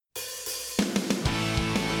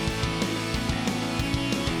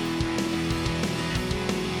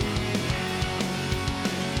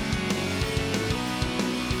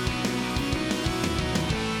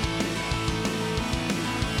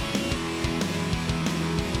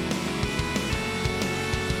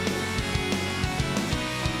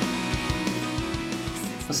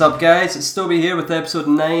What's up, guys? It's Toby here with episode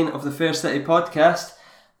 9 of the Fair City podcast.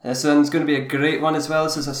 This one's going to be a great one as well.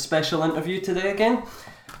 This is a special interview today again.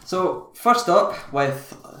 So, first up,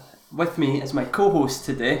 with me is my co-host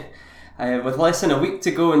today. With less than a week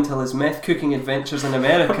to go until his meth cooking adventures in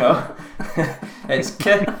America, it's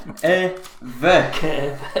Kev.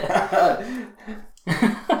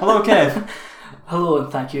 Hello, Kev. Hello,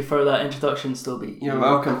 and thank you for that introduction, Toby. You're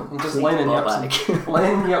welcome. I'm just lining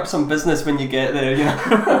you up some business when you get there, you know.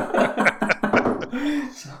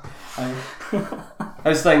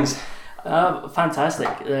 How's things? Fantastic.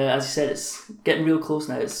 As you said, it's getting real close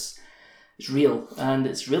now. It's real, and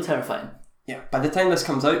it's real terrifying. Yeah, by the time this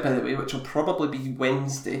comes out, by the way, which will probably be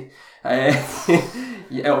Wednesday,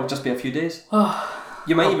 it'll just be a few days.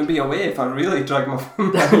 You might even be away if I really drag my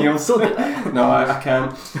heels. Don't do that. No, I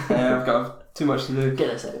can't. I've got too much to do. Get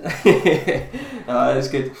us out. That's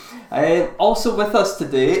good. Also with us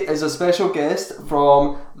today is a special guest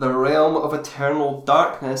from the realm of eternal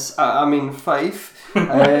darkness, Fife,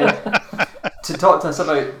 to talk to us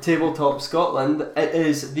about Tabletop Scotland. It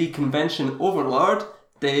is the convention overlord,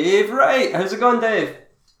 Dave Wright. How's it going, Dave?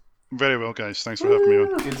 Very well, guys. Thanks for having me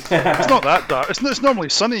on. It's not that dark. It's normally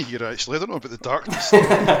sunny here, actually. I don't know about the darkness.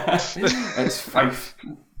 It's Fife.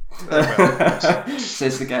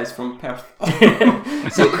 Says the guys from Perth.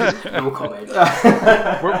 No comment.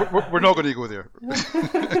 We're not going to go there.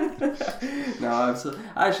 No, absolutely.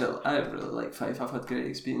 Actually, I really like Fife. I've had great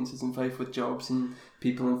experiences in Fife with jobs and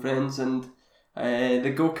people and friends, and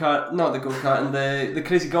the go-kart, not the go-kart, and the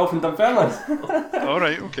crazy golf in Dunfermline. All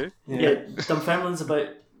right, okay. Yeah, Dunfermline's about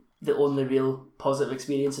the only real positive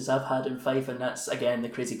experiences I've had in Fife, and that's, again, the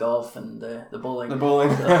crazy golf and the bowling. The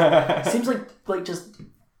bowling. It seems like just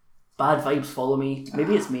bad vibes follow me.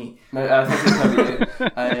 Maybe it's me. I think it's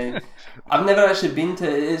maybe you. I've never actually been to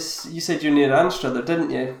it. You said you're near Anstruther, didn't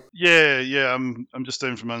you? Yeah. I'm just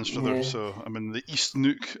down from Anstruther, Yeah. so I'm in the East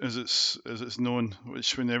Nook, as it's known.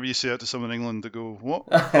 Which, whenever you say that to someone in England, they go, "What?"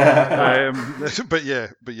 But yeah,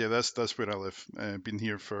 that's where I live. Been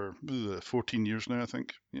here for 14 years now, I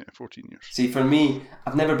think. Yeah, 14 years. See, for me,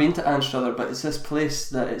 I've never been to Anstruther, but it's this place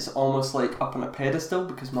that is almost like up on a pedestal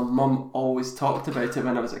because my mum always talked about it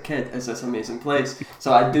when I was a kid. Is this amazing place?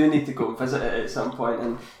 So I do need to go and visit it at some point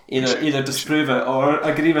and either disprove it or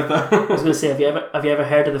agree with it. I was going to say, have you ever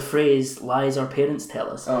heard of the phrase "lies our parents tell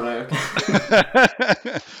us"? Oh right,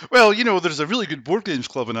 okay. Well, there's a really good board games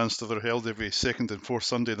club in Anstruther held every second and fourth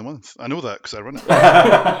Sunday of the month. I know that because I run it.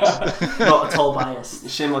 Not at all biased.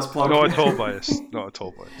 Shameless plug. Not at all biased.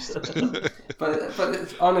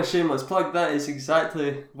 But on a shameless plug, that is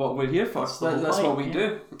exactly what we're here for. That's what we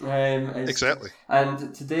do. Exactly.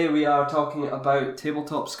 And today we are talking about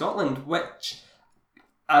Tabletop Scotland, which,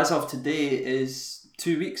 as of today, is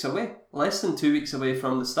 2 weeks away. Less than 2 weeks away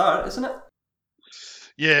from the start, isn't it?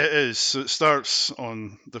 Yeah, it is. So it starts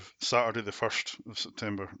on the Saturday the 1st of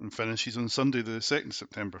September and finishes on Sunday the 2nd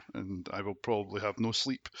September, and I will probably have no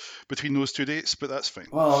sleep between those two dates, but that's fine.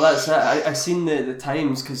 Well, that's it. I seen the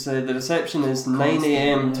times because the reception is 9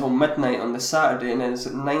 a.m. till midnight on the Saturday, and then is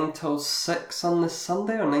it 9 till 6 on the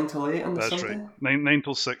Sunday or 9 till 8 on the Sunday? That's right. 9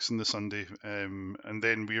 till 6 on the Sunday, and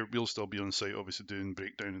then we'll still be on site, obviously doing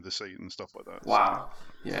breakdown of the site and stuff like that. Wow.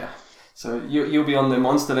 Yeah. So you'll be on the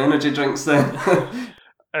Monster Energy drinks then.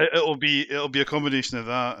 It'll be a combination of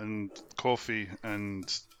that and coffee and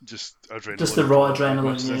just adrenaline. Just the raw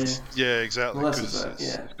adrenaline, yeah, exactly. Well, Because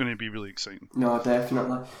it's going to be really exciting. No,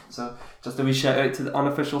 definitely. So, just a wee shout out to the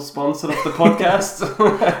unofficial sponsor of the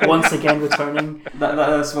podcast. Once again, returning.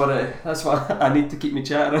 That's what I need to keep me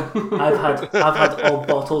chatting. I've had all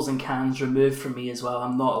bottles and cans removed from me as well.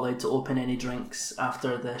 I'm not allowed to open any drinks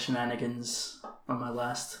after the shenanigans on my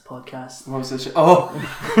last podcast. What was this?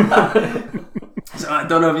 So I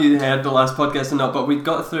don't know if you heard the last podcast or not, but we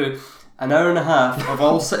got through an hour and a half of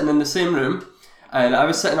all sitting in the same room, and I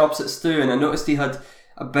was sitting opposite Stu, and I noticed he had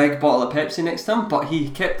a big bottle of Pepsi next to him, but he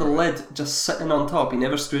kept the lid just sitting on top. He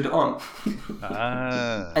never screwed it on.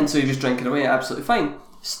 And so he was drinking away absolutely fine.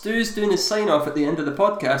 Stu's doing his sign off at the end of the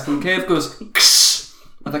podcast, and Kev goes Ksh!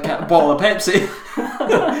 With a bottle of Pepsi.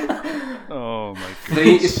 Oh my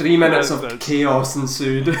goodness. 3 minutes of chaos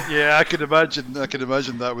ensued. Yeah, I can imagine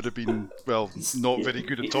that would have been, not very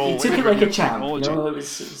good at all. He took it like a champ, it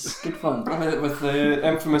was good fun. With the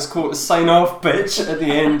infamous quote, "Sign off, bitch," at the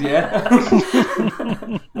end, yeah.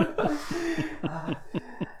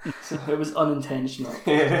 So it was unintentional.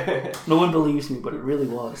 No one believes me, but it really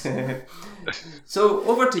was. So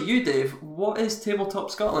over to you, Dave. What is Tabletop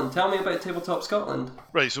Scotland? Tell me about Tabletop Scotland.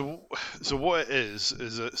 Right, so what it is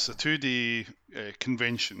it's a 2-day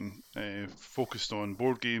convention focused on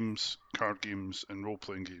board games, card games, and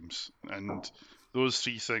role-playing games. And those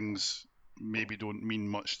three things maybe don't mean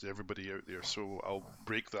much to everybody out there, so I'll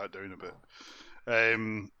break that down a bit.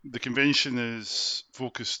 The convention is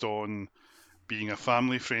focused on being a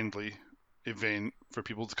family-friendly event for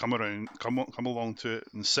people to come along to it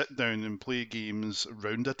and sit down and play games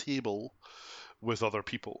around a table with other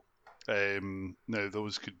people. Now,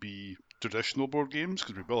 those could be traditional board games,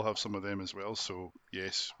 because we will have some of them as well. So,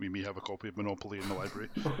 yes, we may have a copy of Monopoly in the library.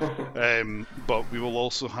 But we will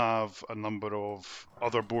also have a number of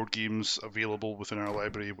other board games available within our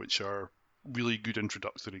library, which are really good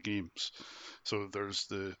introductory games. So there's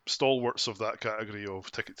the stalwarts of that category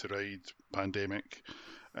of Ticket to Ride, Pandemic,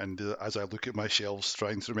 and as I look at my shelves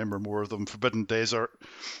trying to remember more of them, Forbidden Desert,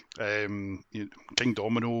 King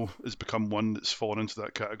Domino has become one that's fallen into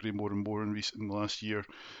that category more and more in the last year.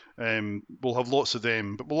 We'll have lots of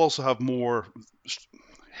them, but we'll also have more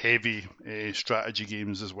heavy strategy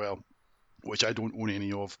games as well, which I don't own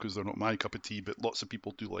any of because they're not my cup of tea, but lots of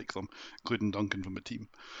people do like them, including Duncan from the team.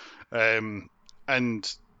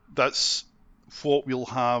 And that's what we'll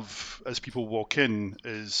have as people walk in,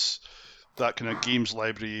 is that kind of games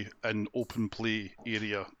library and open play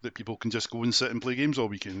area that people can just go and sit and play games all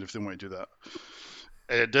weekend if they want to do that.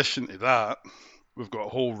 In addition to that, we've got a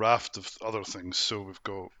whole raft of other things. So we've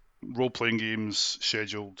got role-playing games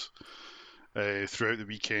scheduled throughout the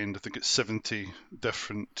weekend. I think it's 70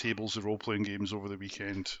 different tables of role-playing games over the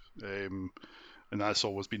weekend. And that's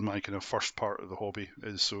always been my kind of first part of the hobby.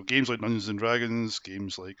 Is so games like Dungeons and Dragons,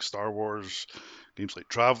 games like Star Wars, games like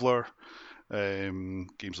Traveller,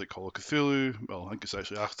 games like Call of Cthulhu. Well, I think it's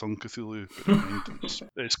actually Achtung Cthulhu,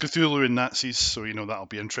 but it's Cthulhu and Nazis, so that'll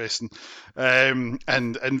be interesting. And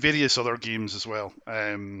various other games as well.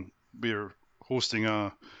 We're hosting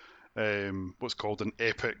a what's called an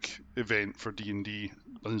epic event for D&D,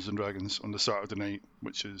 Dungeons and Dragons, on the Saturday night,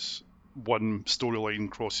 which is one storyline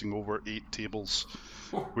crossing over 8 tables,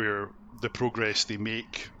 where the progress they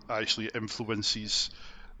make actually influences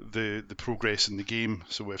the progress in the game.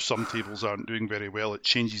 So if some tables aren't doing very well, it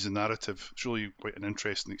changes the narrative. It's really quite an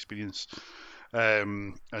interesting experience,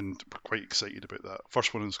 and we're quite excited about that.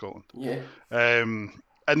 First one in Scotland. Yeah.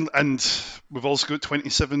 And we've also got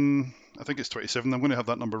 27, I think it's 27, I'm going to have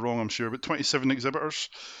that number wrong, I'm sure, but 27 exhibitors.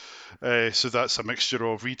 So that's a mixture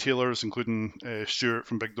of retailers, including Stuart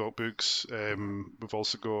from Big Dog Books. We've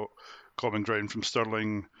also got Common Ground from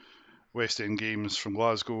Stirling, West End Games from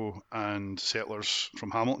Glasgow, and Settlers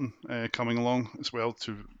from Hamilton coming along as well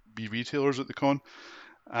to be retailers at the con.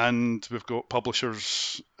 And we've got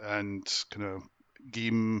publishers and kind of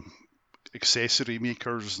game accessory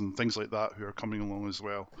makers and things like that who are coming along as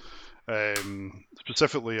well.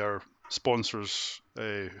 Specifically, our sponsors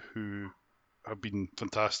who have been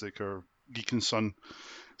fantastic are Geek and Son.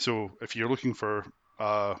 So if you're looking for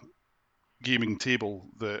a gaming table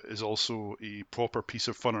that is also a proper piece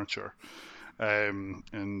of furniture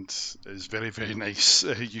and is very, very nice,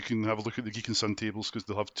 you can have a look at the Geek and Son tables, because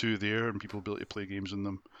they'll have 2 there and people will be able to play games in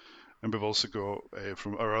them. And we've also got,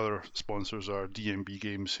 from our other sponsors, are DMB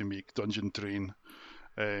Games, who make Dungeon Terrain.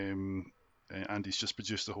 Andy's just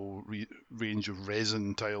produced a whole range of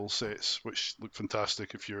resin tile sets, which look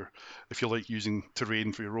fantastic if you like using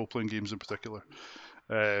terrain for your role-playing games in particular.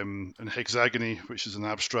 And Hexagony, which is an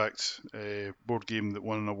abstract board game that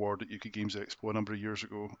won an award at UK Games Expo a number of years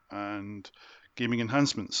ago. And Gaming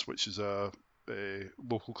Enhancements, which is a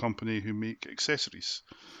local company who make accessories,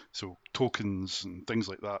 so tokens and things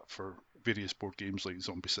like that for various board games like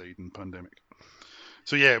Zombicide and Pandemic.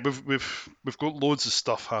 So yeah, we've got loads of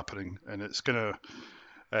stuff happening, and it's kind of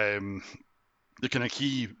the kind of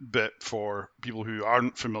key bit for people who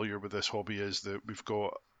aren't familiar with this hobby is that we've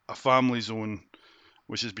got a family zone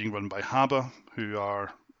which is being run by Haba, who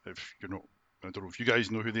are, if you're not, I don't know if you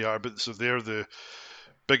guys know who they are, but so they're the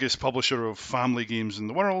biggest publisher of family games in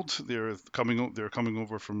the world. They're coming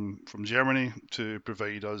over from Germany to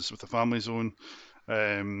provide us with a family zone,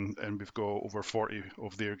 and we've got over 40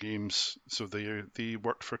 of their games. So they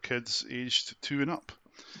work for kids aged 2 and up.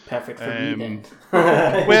 Perfect for me then.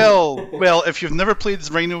 well, if you've never played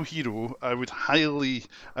Rhino Hero, I would highly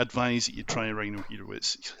advise that you try Rhino Hero.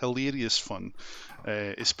 It's hilarious fun,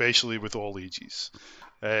 especially with all ages.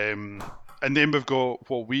 And then we've got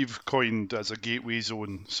what we've coined as a gateway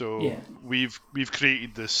zone. So Yeah. we've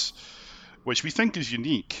created this, which we think is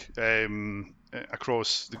unique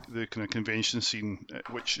across the kind of convention scene,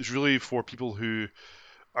 which is really for people who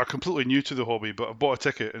are completely new to the hobby but have bought a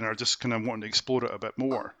ticket and are just kind of wanting to explore it a bit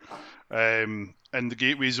more. And the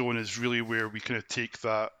gateway zone is really where we kind of take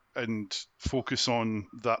that and focus on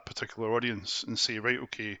that particular audience and say, right,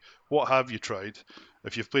 okay, what have you tried?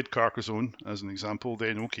 If you've played Carcassonne, as an example,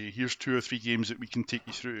 then okay, here's 2 or 3 games that we can take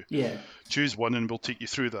you through. Yeah. Choose one and we'll take you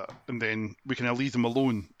through that. And then we can leave them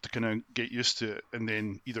alone to kind of get used to it, and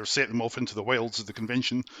then either set them off into the wilds of the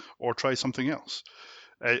convention or try something else.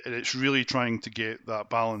 And it's really trying to get that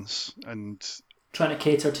balance and trying to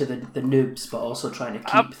cater to the noobs, but also trying to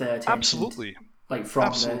keep the attention. Absolutely. Like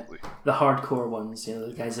from the hardcore ones,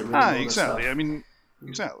 the guys that really know exactly. stuff.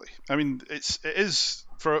 Exactly. it is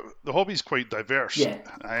for the hobby's quite diverse. Yeah.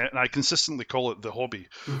 And I consistently call it the hobby,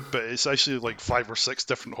 but it's actually like 5 or 6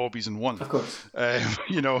 different hobbies in one. Of course. But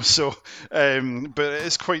it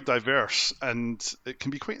is quite diverse, and it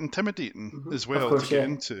can be quite intimidating as well to get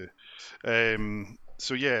into.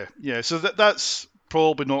 So that's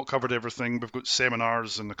probably not covered everything. We've got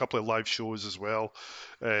seminars and a couple of live shows as well.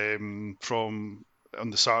 From on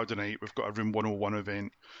the Saturday night, we've got a Room 101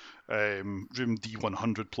 event, Room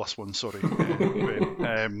D100 plus one,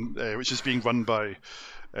 which is being run by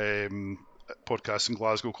a podcast in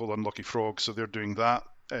Glasgow called Unlucky Frog. So they're doing that.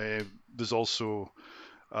 There's also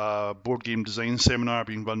a board game design seminar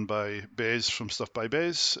being run by Bez from Stuff by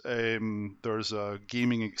Bez. There's a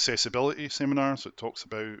gaming accessibility seminar, so it talks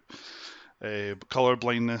about colour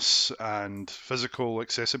blindness and physical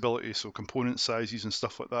accessibility, so component sizes and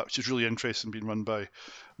stuff like that, which is really interesting, being run by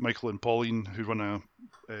Michael and Pauline, who run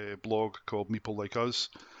a blog called Meeple Like Us.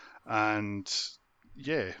 And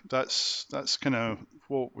yeah, that's kind of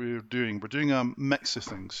what we're doing. We're doing a mix of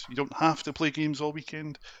things. You don't have to play games all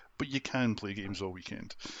weekend, but you can play games all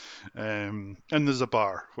weekend. And there's a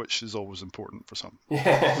bar, which is always important for some.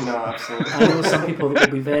 Yeah, no, absolutely. I know some people that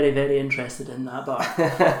will be very, very interested in that bar.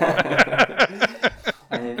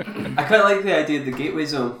 I quite like the idea of the gateway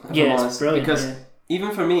zone, if I'm honest, brilliant, because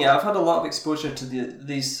even for me, I've had a lot of exposure to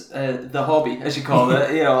the hobby, as you call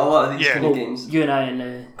it. A lot of these kind of games. You and I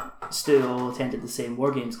and Stu all attended the same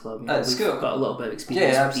War Games Club. We've got a little bit of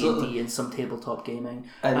experience with D&D and some tabletop gaming.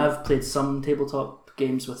 I've played some tabletop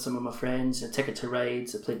games with some of my friends. Ticket to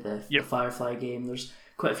Rides. I played the Firefly game. There's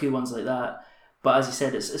quite a few ones like that. But as you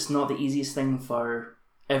said, it's not the easiest thing for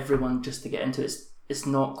everyone just to get into. It's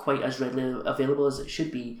not quite as readily available as it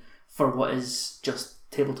should be for what is just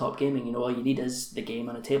tabletop gaming. All you need is the game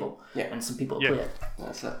and a table, and some people to play it.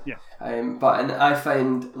 That's it. Yeah. And I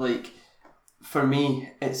find, like, for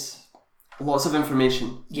me, it's lots of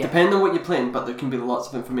information. Depending on what you're playing, but there can be lots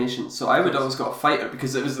of information. So I would always go a fighter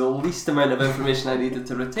because it was the least amount of information I needed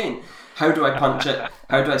to retain. How do I punch it?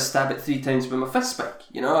 How do I stab it 3 times with my fist spike?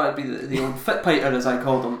 I'd be the old fit fighter, as I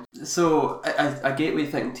called them. So a gateway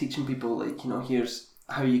thing, teaching people, like, here's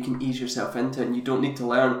how you can ease yourself into it, and you don't need to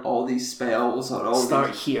learn all these spells or all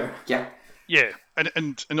Start here. Yeah,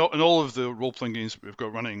 and all of the role-playing games we've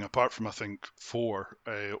got running, apart from I think 4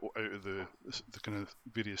 out of the kind of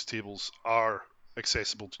various tables, are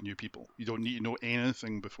accessible to new people. You don't need to know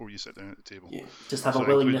anything before you sit down at the table. Yeah, just have a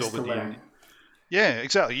willingness to learn. Yeah,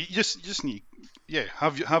 exactly. You just need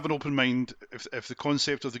have an open mind. If the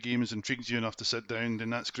concept of the game has intrigued you enough to sit down, then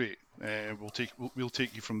that's great. We'll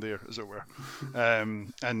take you from there, as it were. I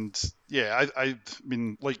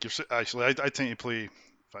mean, like I tend to play.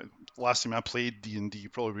 Last time I played D&D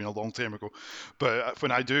probably been a long time ago, but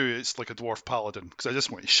when I do, it's like a dwarf paladin, because I just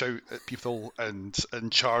want to shout at people and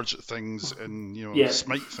charge at things and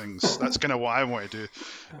smite things. That's kind of what I want to do,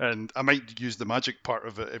 and I might use the magic part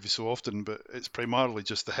of it every so often, but it's primarily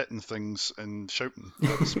just the hitting things and shouting.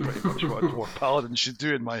 That's pretty much what a dwarf paladin should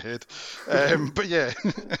do in my head. But yeah.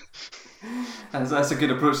 That's a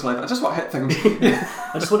good approach to life. I just want to hit things.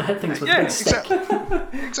 I just want to hit things with a big stick.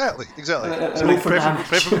 Exactly. So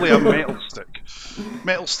preferably a metal stick.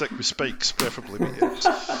 Metal stick with spikes, preferably. But yes.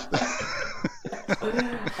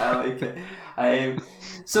 I like it.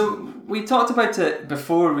 So we talked about it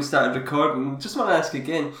before we started recording. Just want to ask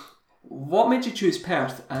again, what made you choose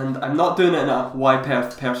Perth? And I'm not doing it in a why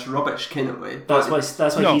Perth's rubbish kind of way. That's why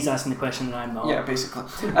he's asking the question and I'm not. Yeah, basically.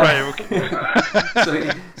 Right, okay.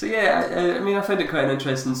 I find it quite an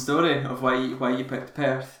interesting story of why you picked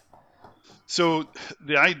Perth. So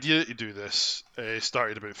the idea to do this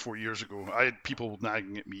started about 4 years ago. I had people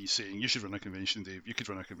nagging at me saying, you should run a convention, Dave. You could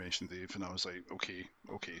run a convention, Dave. And I was like, okay.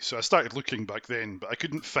 So I started looking back then, but I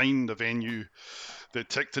couldn't find a venue that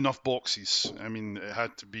ticked enough boxes. I mean, it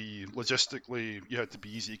had to be logistically, you had to be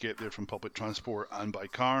easy to get there from public transport and by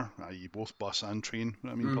car, i.e. both bus and train,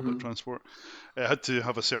 public transport. It had to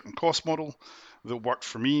have a certain cost model that worked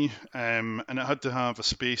for me, and it had to have a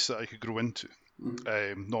space that I could grow into.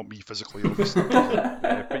 Not me physically, obviously.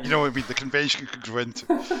 But you know what I mean, the convention could grow into.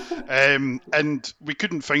 And we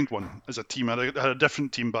couldn't find one as a team. I had a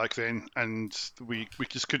different team back then, and we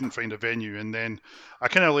just couldn't find a venue. And then I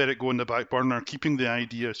kind of let it go in the back burner, keeping the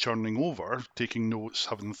idea churning over, taking notes,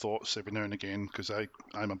 having thoughts every now and again, because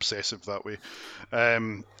I'm obsessive that way.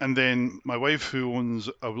 And then my wife, who owns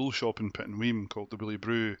a wool shop in Pittenweem called the Woolly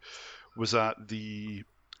Brew, was at the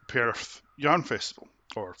Perth Yarn Festival,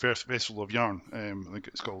 or Festival of Yarn, I think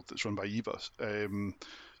it's called. It's run by Eva.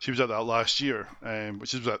 She was at that last year,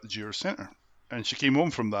 which was at the Jurors Centre, and she came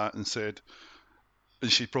home from that and said,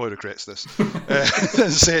 and she probably regrets this,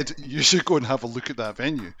 and said, you should go and have a look at that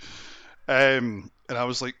venue. And I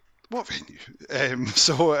was like, what venue?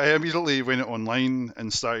 So I immediately went online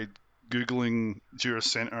and started Googling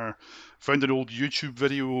Jurors Centre, found an old YouTube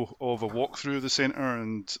video of a walkthrough of the centre,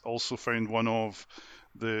 and also found one of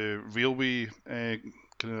the railway kind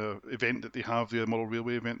of event that they have, the model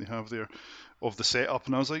railway event they have there, of the setup,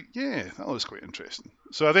 and I was like, yeah, that looks quite interesting.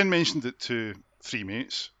 So I then mentioned it to three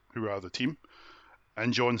mates who are the team,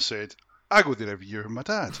 and John said, I go there every year with my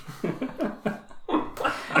dad.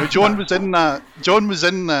 Now, John was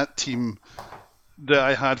in that team that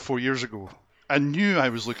I had 4 years ago, and knew I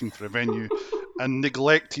was looking for a venue, and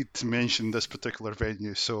neglected to mention this particular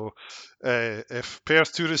venue. So if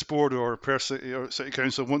Perth Tourist Board or Perth City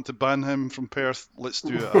Council want to ban him from Perth, let's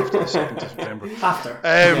do it after the 2nd of September.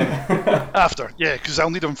 After, yeah, because I'll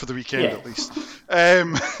need him for the weekend at least.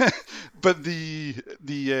 But we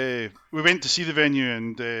went to see the venue,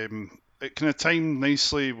 and it kind of timed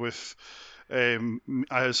nicely with I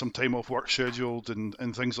had some time off work scheduled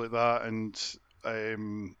and things like that,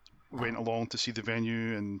 and went along to see the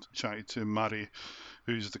venue and chatted to Mary,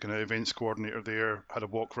 who's the kind of events coordinator there, had a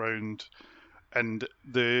walk round, and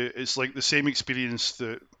it's like the same experience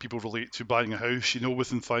that people relate to buying a house. You know,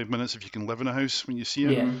 within 5 minutes if you can live in a house when you see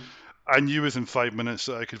it. Yeah. I knew within 5 minutes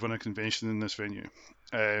that I could run a convention in this venue,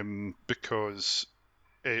 because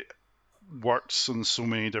it works in so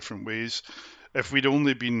many different ways. If we'd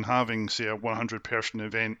only been having, say, a 100-person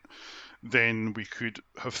event, then we could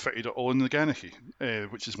have fitted it all in the Ganachie,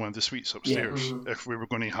 which is one of the suites upstairs. Yeah. Mm-hmm. If we were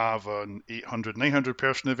going to have an 800,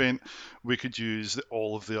 900-person event, we could use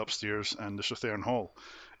all of the upstairs and the Strathearn Hall.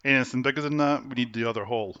 Anything bigger than that, we need the other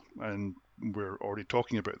hall, and we're already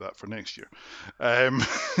talking about that for next year.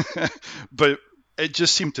 But it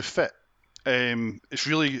just seemed to fit. It's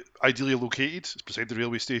really ideally located. It's beside the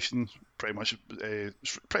railway station, pretty much in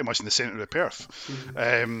the centre of Perth.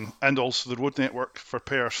 Mm-hmm. And also the road network for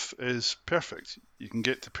Perth is perfect. You can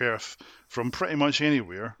get to Perth from pretty much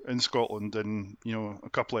anywhere in Scotland in a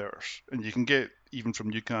couple of hours, and you can get even from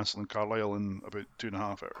Newcastle and Carlisle in about 2.5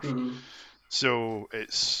 hours. Mm-hmm. So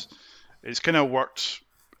it's kind of worked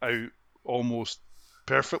out almost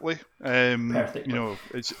perfectly. Perfectly.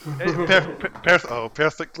 It's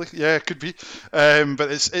perfectly. Yeah, it could be.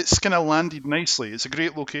 But it's kind of landed nicely. It's a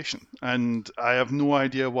great location, and I have no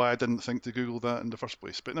idea why I didn't think to Google that in the first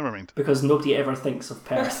place. But never mind. Because nobody ever thinks of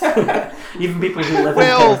Perth. Even people who live in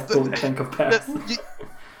Perth don't think of Perth.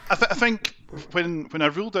 I think when I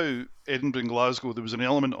ruled out Edinburgh and Glasgow, there was an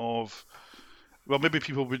element of, well, maybe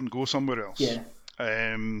people wouldn't go somewhere else. Yeah.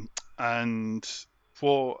 And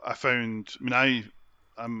what I found, I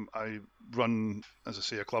run, as I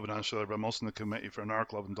say, a club in Anstruther, but I'm also in the committee for an art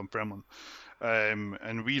club in Dunfermline. And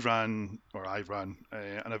I ran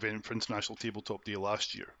an event for International Tabletop Day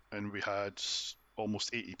last year, and we had almost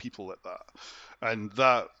 80 people at that. And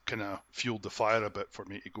that kind of fueled the fire a bit for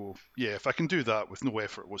me to go, yeah, if I can do that with no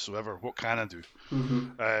effort whatsoever, what can I do?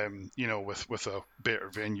 Mm-hmm. With a better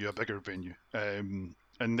venue, a bigger venue.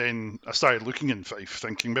 And then I started looking in Fife,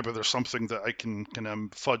 thinking maybe there's something that I can kind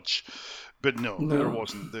of fudge, but no, there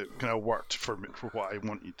wasn't. That kind of worked for me, for what I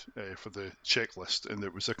wanted for the checklist, and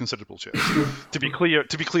it was a considerable checklist. To be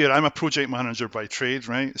clear, I'm a project manager by trade,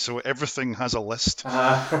 right? So everything has a list.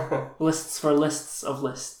 Lists for lists of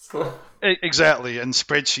lists. Exactly, and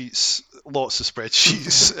spreadsheets, lots of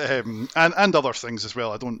spreadsheets, and other things as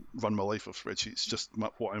well. I don't run my life off spreadsheets, just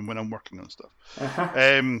when I'm working on stuff.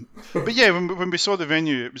 Uh-huh. But yeah, when we saw the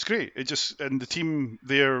venue, it was great. And the team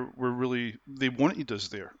there they wanted us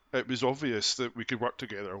there. It was obvious that we could work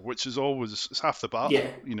together, which is it's half the battle,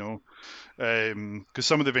 Yeah. Because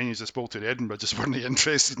some of the venues I spoke to in Edinburgh just weren't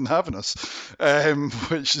interested in having us,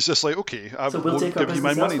 which is just like, okay, I we'll won't give you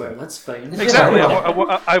my money. That's fine. Exactly.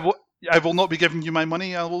 I will not be giving you my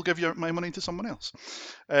money. I will give you my money to someone else.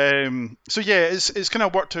 So yeah, it's kind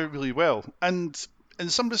of worked out really well. And in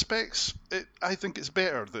some respects, I think it's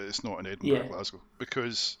better that it's not in Edinburgh or Glasgow,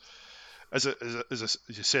 because as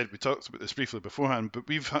you said, we talked about this briefly beforehand, but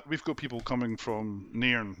we've got people coming from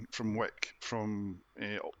Nairn, from Wick, from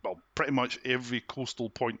pretty much every coastal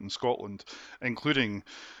point in Scotland, including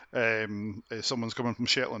someone's coming from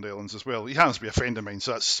Shetland Islands as well. He happens to be a friend of mine,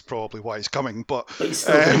 so that's probably why he's coming. But he's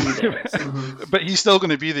still going to be there. But he's still going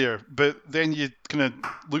to be there. But then you kind of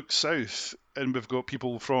look south, and we've got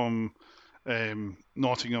people from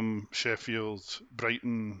Nottingham, Sheffield,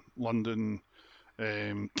 Brighton, London,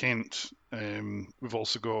 Kent. We've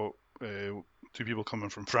also got 2 people coming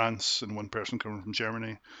from France and 1 person coming from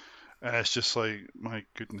Germany. And it's just like, my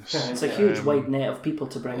goodness. It's a huge wide net of people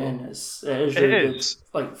to bring in. It is really good,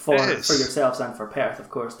 like for yourselves and for Perth, of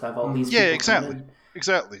course, to have all these people exactly. in.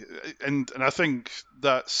 Exactly. And I think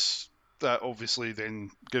that obviously then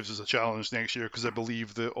gives us a challenge next year, because I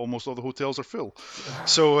believe that almost all the hotels are full.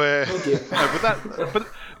 So,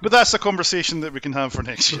 but that's a conversation that we can have for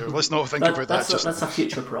next year. Let's not think about that. That's a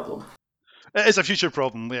future problem. It is a future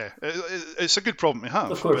problem, yeah. It's a good problem to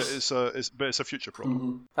have, of course. But it's a future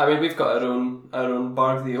problem. Mm-hmm. I mean, we've got our own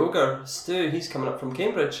Barg the Ogre, Stu. He's coming up from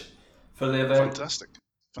Cambridge for the event. Fantastic.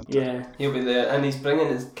 Yeah, he'll be there, and he's bringing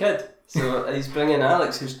his kid. So he's bringing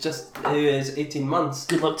Alex, who is 18 months.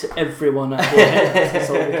 Good luck to everyone at home. That's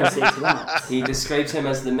all we can say to that. He describes him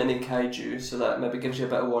as the mini kaiju, so that maybe gives you a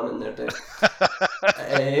bit of warning there, Dave.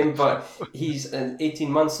 But he's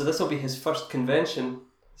 18 months, so this will be his first convention.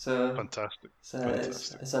 So fantastic.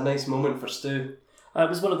 It's a nice moment for Stu. It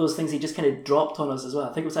was one of those things he just kind of dropped on us as well.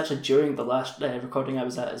 I think it was actually during the last recording I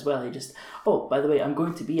was at as well. He just, by the way, I'm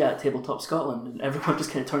going to be at Tabletop Scotland, and everyone just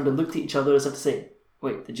kind of turned and looked at each other as if to say,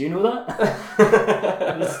 wait, did you know that?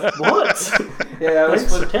 What? Yeah,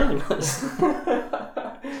 thanks for telling us.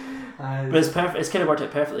 But it's perfect. It's kind of worked out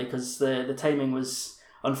perfectly, because the timing was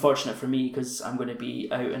unfortunate for me, because I'm going to be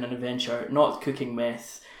out in an adventure, not cooking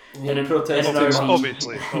meth. In an RV,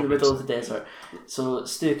 obviously, in the middle of the desert. So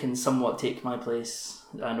Stu can somewhat take my place.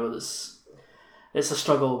 I know it's a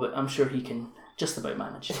struggle, but I'm sure he can just about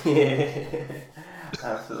manage. Yeah,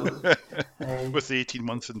 absolutely. With the 18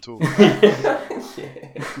 months in total.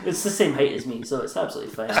 It's the same height as me, so it's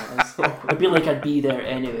absolutely fine. I'd be like I'd be there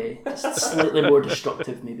anyway, just slightly more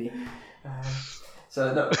destructive maybe.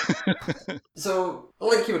 So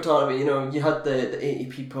like you were talking about, you had the 80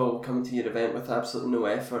 people coming to your event with absolutely no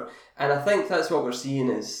effort, and I think that's what we're seeing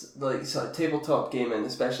is like sort of tabletop gaming,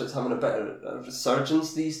 especially, it's having a bit of a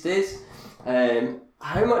resurgence these days.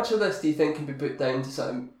 How much of this do you think can be put down to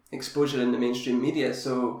sort of exposure in the mainstream media?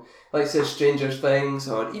 So, like say Stranger Things,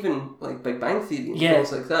 or even like Big Bang Theory and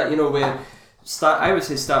things like that. Where I would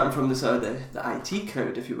say starting from the sort of the IT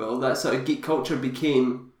crowd, if you will, that sort of geek culture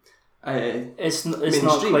became. It's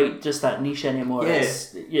not quite just that niche anymore. Yeah.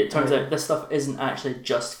 It turns out this stuff isn't actually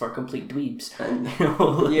just for complete dweebs. And,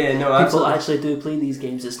 people absolutely. actually do play these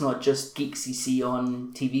games. It's not just geeks you see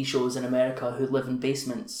on TV shows in America who live in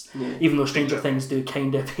basements. Yeah. Even though Stranger Things do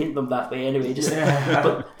kind of paint them that way anyway.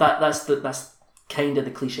 But that's kind of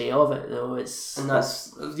the cliche of it, though. And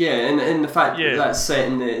the fact that that's set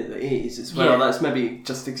in the 80s as well. That's maybe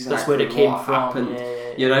just exactly that's where it came from. Happened.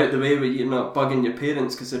 You're out the way where you're not bugging your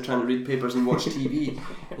parents because they're trying to read papers and watch TV.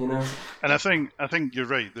 And I think you're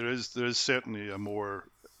right. There is certainly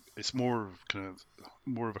it's more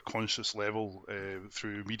of a conscious level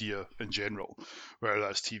through media in general, whether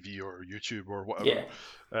that's TV or YouTube or whatever.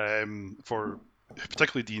 For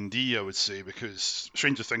particularly D&D, I would say, because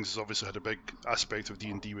Stranger Things has obviously had a big aspect of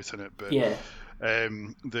D&D within it, but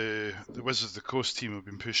the Wizards of the Coast team have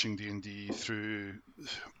been pushing D&D through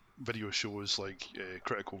video shows like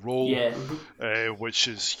Critical Role, which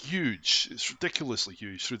is huge. It's ridiculously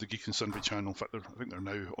huge through the Geek and Sundry channel. In fact, I think they're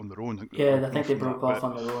now on their own. I think they broke off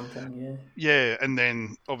on their own thing. And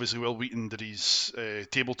then obviously Will Wheaton did his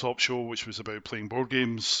tabletop show, which was about playing board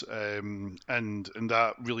games, and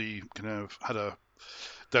that really kind of had a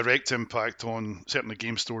direct impact on certainly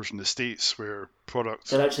game stores in the States, where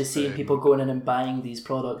products... They're actually seeing people going in and buying these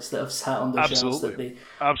products that have sat on their shelves, that they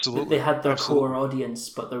had their core audience,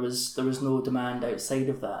 but there was no demand outside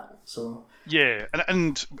of that. So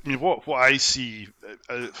and I mean, what I see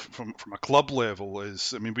from a club level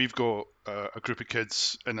is, I mean, we've got a group of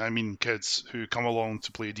kids, and I mean kids who come along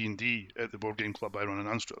to play D&D at the board game club I run in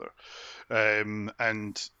Anstruther,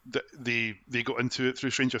 and they got into it through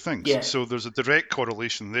Stranger Things. So there's a direct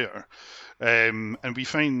correlation there, and we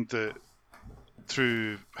find that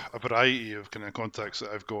through a variety of kind of contacts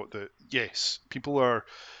that I've got, that yes, people are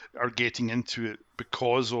getting into it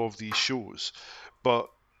because of these shows. But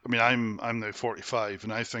I mean, I'm now 45,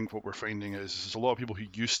 and I think what we're finding is there's a lot of people who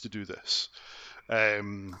used to do this,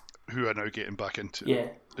 who are now getting back into Yeah.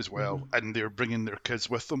 as well, and they're bringing their kids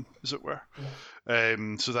with them, as it were.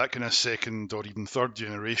 So that kind of second or even third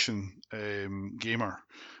generation gamer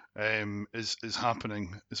is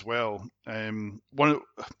happening as well. It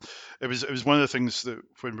was one of the things that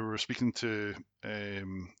when we were speaking to, I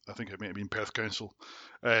think it might have been Perth Council,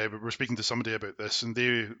 but we were speaking to somebody about this, and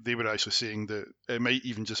they were actually saying that it might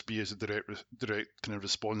even just be as a direct kind of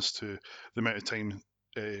response to the amount of time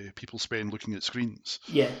people spend looking at screens.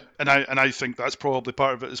 Yeah. And I think that's probably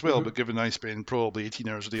part of it as well. But given I spend probably 18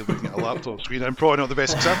 hours a day looking at a laptop screen, I'm probably not the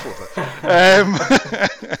best example of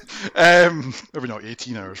it. Maybe not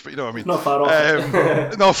 18 hours, but you know what I mean. Not far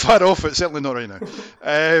off. Not far off it. Certainly not right now.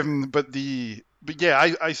 But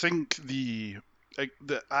yeah, I think the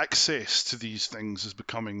access to these things is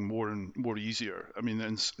becoming more and more easier. I mean,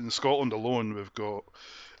 in Scotland alone, we've got.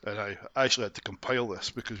 And I actually had to compile this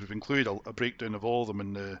because we've included a breakdown of all of them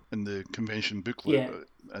in the convention booklet,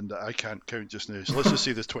 and I can't count just now. So let's just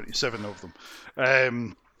say there's 27 of them.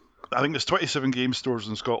 I think there's 27 game stores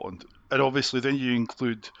in Scotland, and obviously then you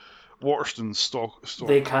include Waterstone's stock.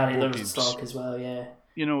 They carry their stock as well, yeah.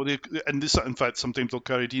 You know, in fact, sometimes they'll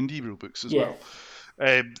carry D&D rule books as well.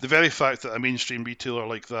 The very fact that a mainstream retailer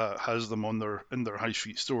like that has them in their high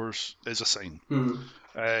street stores is a sign.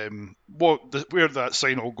 Where that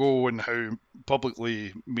sign will go and how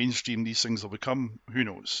publicly mainstream these things will become, who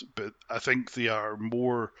knows? But I think they are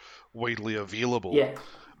more widely available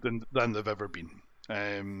than they've ever been.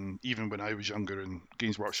 Even when I was younger, and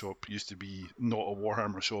Games Workshop used to be not a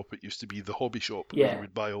Warhammer shop; it used to be the hobby shop where you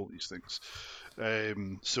would buy all these things.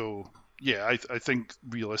 So yeah, I think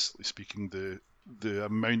realistically speaking, the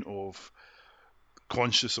amount of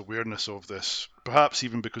conscious awareness of this, perhaps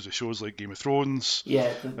even because of shows like Game of Thrones,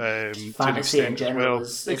 fantasy in general,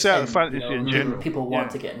 fantasy in general. People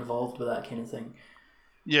want to get involved with that kind of thing.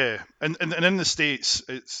 Yeah, and in the States,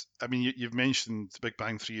 it's. I mean, you've mentioned Big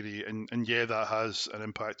Bang Theory, and yeah, that has an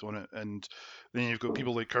impact on it. And then you've got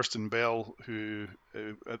people like Kirsten Bell, who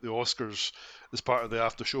at the Oscars, as part of the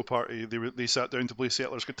after show party, they sat down to play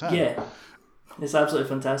Settlers Catan. Yeah, it's absolutely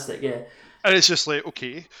fantastic. Yeah. And it's just like,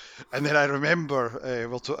 okay. And then I remember,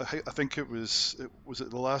 I think it was it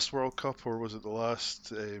the last World Cup or was it the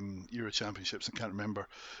last Euro Championships? I can't remember.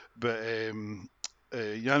 But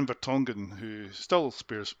Jan Vertonghen, who still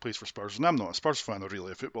plays for Spurs, and I'm not a Spurs fan or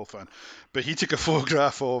really a football fan, but he took a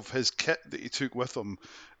photograph of his kit that he took with him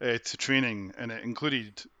to training, and it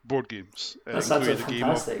included board games. That's absolutely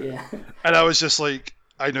fantastic, yeah. And I was just like,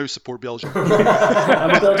 I now support Belgium.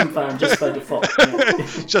 I'm a Belgium fan just by default. Yeah.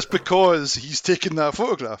 Just because he's taken that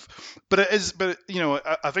photograph. But you know,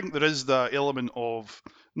 I think there is that element of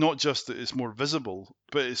not just that it's more visible,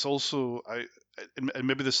 but it's also, and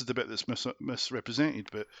maybe this is the bit that's misrepresented,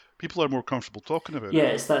 but people are more comfortable talking about it. Yeah,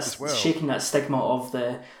 it's that shaking that stigma of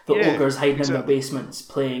the ogres hiding in their basements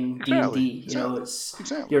playing D&D. You know,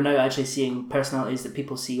 you're now actually seeing personalities that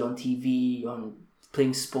people see on TV, on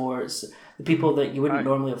playing sports. The people that you wouldn't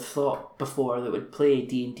normally have thought before that would play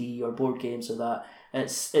D&D or board games or that,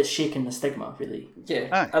 it's shaking the stigma, really.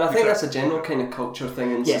 Yeah, and I think that's a general kind of culture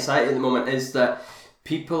thing in society at the moment, is that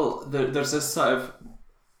people, there's this sort of,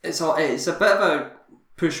 it's a bit of a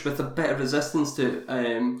push with a bit of resistance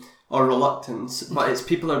to or reluctance, but it's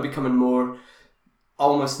people are becoming more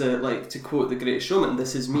almost like, to quote The Greatest Showman,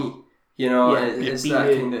 this is me, you know. It's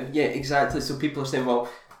that kind of, exactly. So people are saying, well,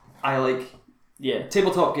 I like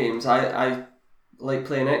tabletop games, I like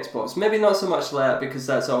playing Xbox. Maybe not so much that, because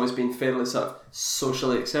that's always been fairly sort of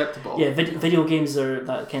socially acceptable. Yeah, video games are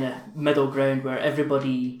that kind of middle ground where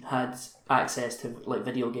everybody had access to like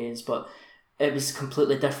video games, but it was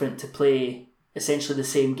completely different to play essentially the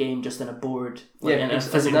same game just in a board, in a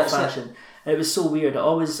physical fashion. It was so weird. It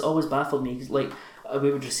always baffled me. Like,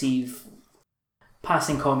 we would receive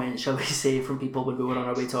passing comments, shall we say, from people when we were on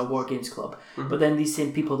our way to our War Games Club. Mm-hmm. But then these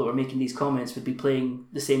same people that were making these comments would be playing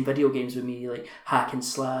the same video games with me, like hack and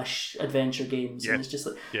slash adventure games. And it's just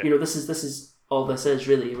like, you know, this is all this is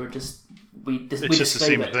really. We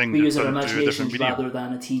describe it. Thing. We use our imaginations rather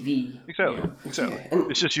than a TV. Exactly. You know? Exactly. Yeah.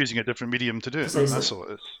 It's just using a different medium to do it. That's all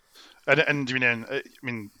it is. And I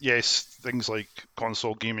mean, yes, things like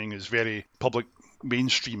console gaming is very public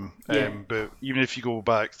mainstream, but even if you go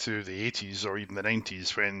back to the 80s or even the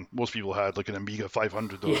 90s, when most people had like an Amiga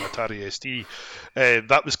 500 or an Atari ST,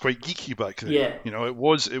 that was quite geeky back then. You know, it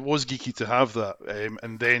was geeky to have that,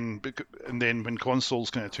 and then when consoles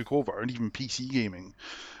kind of took over, and even PC gaming,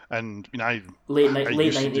 and you know, late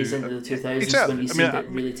 90s into the 2000s when you seen it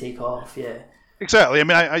really take off. Exactly. I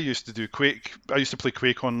mean, I used to do Quake. I used to play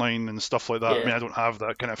Quake online and stuff like that. I mean, I don't have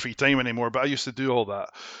that kind of free time anymore, but I used to do all that,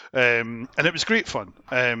 and it was great fun.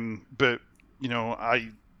 But you know,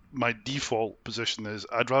 my default position is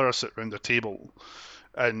I'd rather sit around a table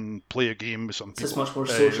and play a game with some people. It's much more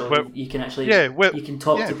social. You can actually you can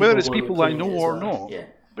talk to people whether it's while people you're I know playing it as or well. not. Yeah.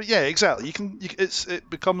 But yeah, exactly. It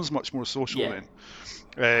becomes much more social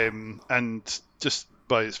then, and just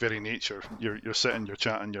by its very nature, you're sitting, you're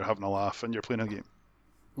chatting, you're having a laugh, and you're playing a game.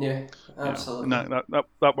 Yeah, absolutely. You know, and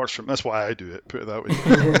that works for me. That's why I do it. Put it that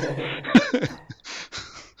way.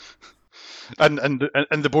 And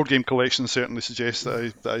the board game collection certainly suggests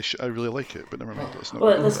that I really like it, but never mind. That's not.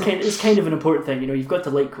 Well, it's kind of an important thing, you know. You've got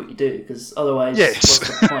to like what you do, because otherwise, yes.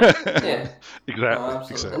 what's the point? Yeah,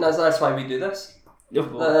 exactly. And that's why we do this.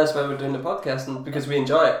 That's why we're doing the podcast, and because we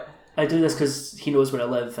enjoy it. I do this because he knows where I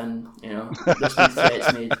live, and you know, there's no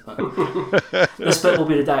threats made. This bit will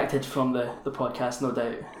be redacted from the podcast, no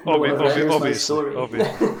doubt. Obvious. I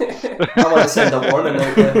want to send a warning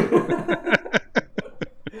out there.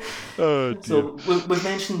 Oh, dear. So we've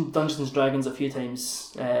mentioned Dungeons and Dragons a few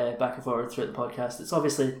times back and forward throughout the podcast. It's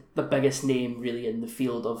obviously the biggest name really in the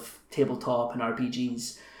field of tabletop and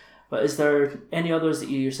RPGs. But is there any others that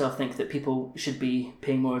you yourself think that people should be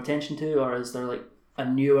paying more attention to, or is there like a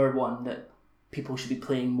newer one that people should be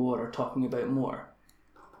playing more or talking about more?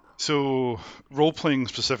 So role playing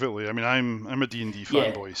specifically, I mean, I'm a D&D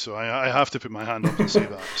fanboy, so I have to put my hand up and say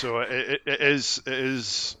that. So it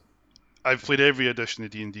is. I've played every edition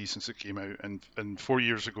of D&D since it came out, and 4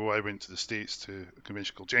 years ago I went to the States to a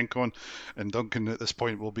convention called Gen Con, and Duncan at this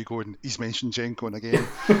point will be going, he's mentioned Gen Con again.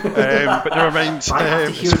 But never mind. I have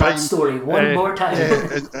to hear that story one more time.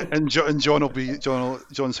 And John's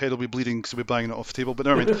head will be bleeding because he'll be banging it off the table, but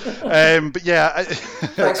never mind. But yeah.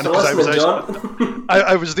 Thanks for listening, John.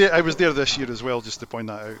 I was there this year as well, just to point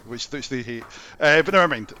that out, which they hate. But never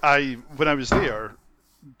mind. When I was there,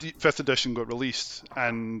 5th edition got released,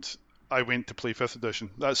 and I went to play 5th edition.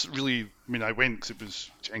 That's really, I mean, I went because it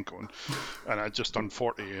was Gen Con, and I'd just turned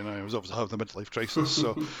 40, and I was obviously having a midlife crisis.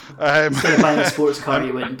 So, instead of buying a sports car,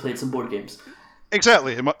 you went and played some board games.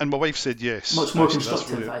 Exactly, and my wife said yes. Much more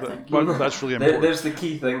constructive, I think. That's really important. There's the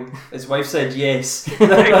key thing. His wife said yes.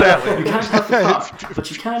 Exactly. You can't have the car,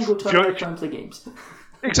 but you can go to a restaurant and play games.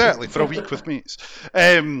 Exactly, for a week with mates.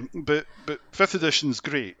 But 5th edition's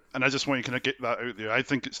great, and I just want to kind of get that out there. I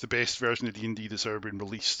think it's the best version of D&D that's ever been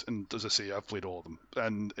released, and as I say, I've played all of them,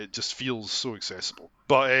 and it just feels so accessible.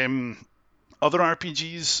 But other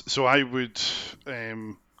RPGs, so I would,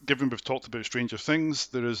 given we've talked about Stranger Things,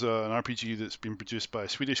 there is an RPG that's been produced by a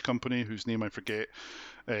Swedish company whose name I forget.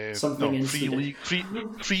 Free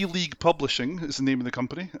League Publishing is the name of the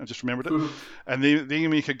company. I just remembered it. And they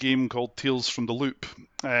make a game called Tales from the Loop,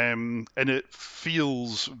 and it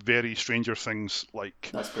feels very Stranger Things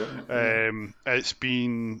like. That's brilliant. It's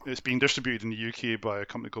being distributed in the UK by a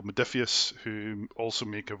company called Modiphius, who also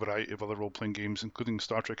make a variety of other role playing games, including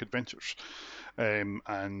Star Trek Adventures, and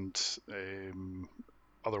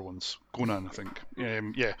other ones, Conan, I think.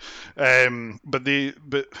 But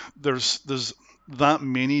there's that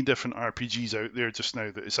many different RPGs out there just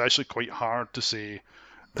now that it's actually quite hard to say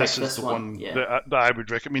this is the one that I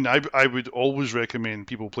would recommend. I mean, I would always recommend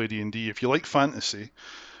people play D&D. If you like fantasy,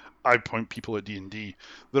 I'd point people at D&D.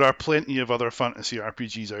 There are plenty of other fantasy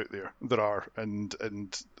RPGs out there. There are, and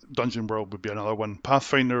Dungeon World would be another one.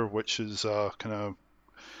 Pathfinder, which is kind of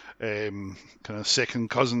second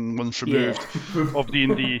cousin once removed of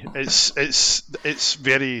D&D. It's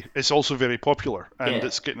also very popular, and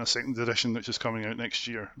it's getting a second edition which is coming out next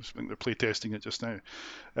year. I think they're playtesting it just now,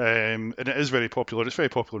 and it is very popular. It's very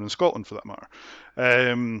popular in Scotland for that matter.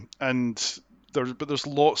 But there's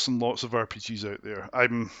lots and lots of RPGs out there.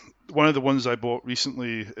 One of the ones I bought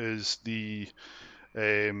recently is the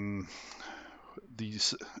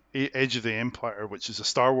Edge of the Empire, which is a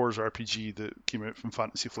Star Wars RPG that came out from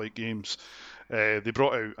Fantasy Flight Games. They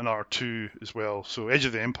brought out an R2 as well. So Edge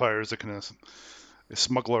of the Empire is a kind of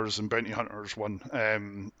smugglers and bounty hunters one,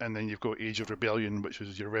 and then you've got Age of Rebellion, which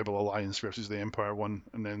is your Rebel Alliance versus the Empire one,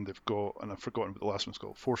 and then they've got, and I've forgotten what the last one's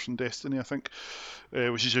called, Force and Destiny, I think,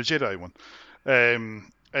 which is your Jedi one.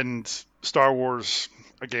 And Star Wars,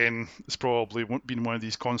 again, has probably been one of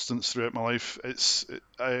these constants throughout my life.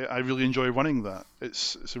 I really enjoy running that.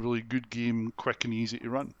 It's a really good game, quick and easy to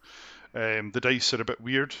run. The dice are a bit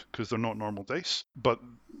weird because they're not normal dice, but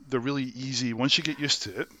they're really easy. Once you get used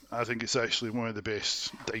to it, I think it's actually one of the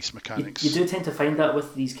best dice mechanics. You do tend to find that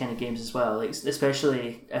with these kind of games as well, like,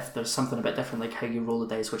 especially if there's something a bit different, like how you roll the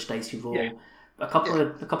dice, which dice you roll. Yeah. A couple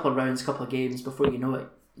of rounds, a couple of games before you know it,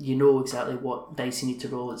 you know exactly what dice you need to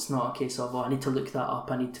roll. It's not a case of, I need to look that up,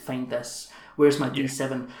 I need to find this, where's my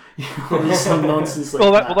D7? There's some nonsense like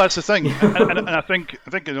that. Well, that's the thing, and I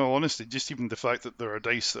think in all honesty, just even the fact that there are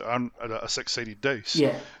dice that aren't a 6-sided dice,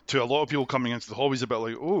 to a lot of people coming into the hobby is a bit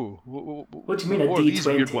like, what do you mean a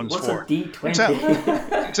D20? What's a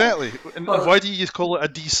D20? Exactly. And why do you call it a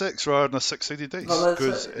D6 rather than a 6-sided dice?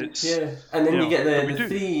 Because it's and then you get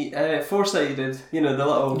the 4-sided, the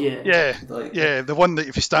little the one that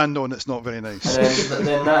if you stand on, it's not very nice. And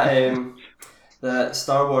then that the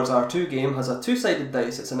Star Wars R2 game has a 2-sided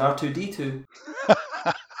dice. It's an R2D2.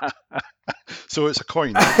 So it's a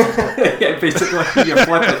coin. Yeah, basically, you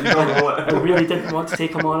flip it. You don't know what. I really didn't want to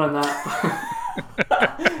take him on that.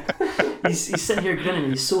 He's sitting here grinning.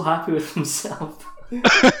 He's so happy with himself.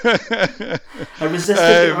 I resisted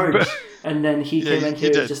the urge, and then he came in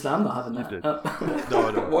here and just like, I'm not having that.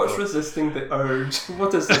 No. What's resisting the urge?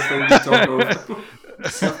 What is this thing you talk about?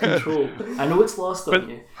 Self-control. I know it's lost on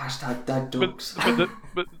you. Hashtag dad jokes.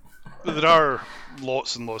 But there are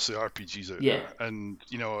lots and lots of RPGs out there, and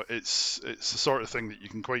it's the sort of thing that you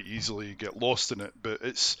can quite easily get lost in it. But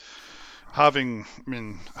it's having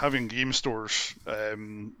game stores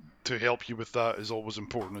to help you with that is always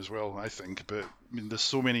important as well, I think. But there's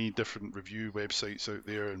so many different review websites out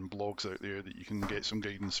there and blogs out there that you can get some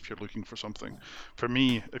guidance if you're looking for something. For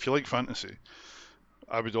me, if you like fantasy,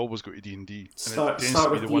 I would always go to D&D. Start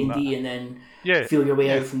with D&D and then feel your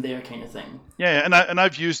way out from there, kind of thing. Yeah, and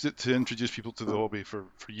I've used it to introduce people to the hobby for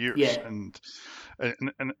years, and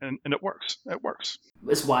it works. It works.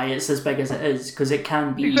 It's why it's as big as it is, because it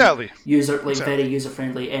can be very user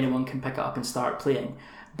friendly. Anyone can pick it up and start playing.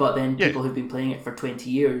 But then people who've been playing it for 20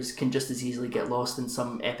 years can just as easily get lost in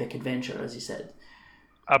some epic adventure, as you said.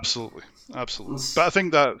 Absolutely. But I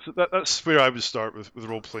think that's where I would start with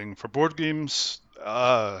role playing. For board games,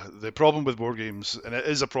 the problem with board games, and it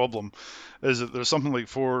is a problem, is that there's something like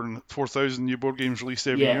 4,000 new board games released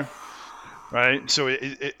every year. Right, so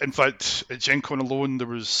in fact, at Gen Con alone, there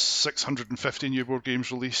was 650 new board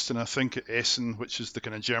games released, and I think at Essen, which is the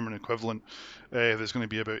kind of German equivalent, there's going to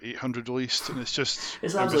be about 800 released, and it's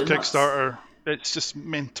Kickstarter. It's just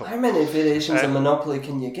mental. How many variations of Monopoly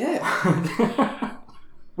can you get?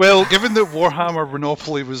 Well, given that Warhammer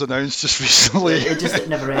Monopoly was announced just recently, it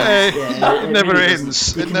never ends. It never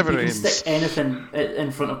ends. It never ends. You can stick anything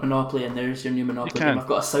in front of Monopoly, and there's your new Monopoly game. I've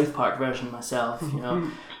got a South Park version myself,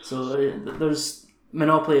 So there's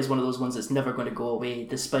Monopoly is one of those ones that's never going to go away,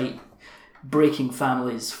 despite breaking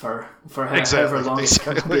families for however long it's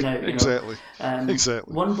been out. Exactly.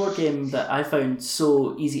 One board game that I found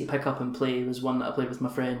so easy to pick up and play was one that I played with my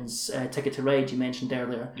friends, Ticket to Ride, you mentioned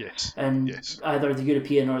earlier. Yes. And either the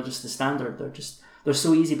European or just the standard, they're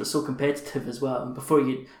so easy but so competitive as well. And before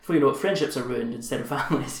you know it, friendships are ruined instead of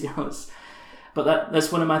families. But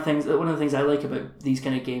that's one of the things I like about these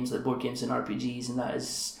kind of games, like board games and RPGs, and that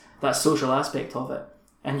is that social aspect of it.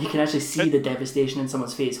 And you can actually see the devastation in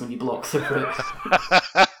someone's face when you block through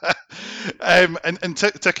it. And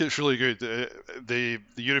Ticket's really good. The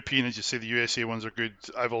European, as you say, the USA ones are good.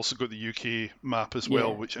 I've also got the UK map as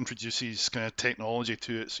well, which introduces kind of technology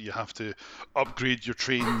to it. So you have to upgrade your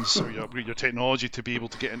trains or you upgrade your technology to be able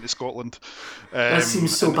to get into Scotland. That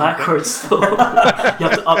seems so backwards, though. You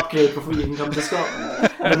have to upgrade before you can come to Scotland.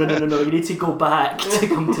 No. You need to go back to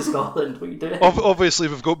come to Scotland. What are you doing? Obviously,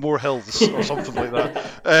 we've got more hills or something like that.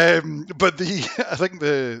 But I think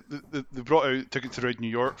they brought out Ticket to Ride New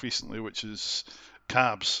York recently, which is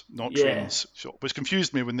cabs, not trains, which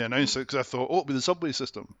confused me when they announced it because I thought, it'll be the subway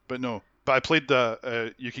system, but no. But I played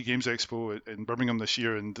the UK Games Expo in Birmingham this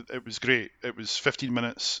year, and it was great. It was 15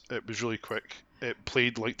 minutes. It was really quick. It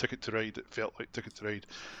played like Ticket to Ride. It felt like Ticket to Ride,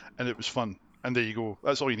 and it was fun. And there you go.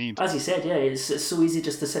 That's all you need. As you said, it's so easy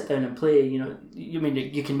just to sit down and play.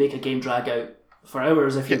 You can make a game drag out for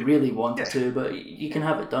hours if you really wanted to, but you can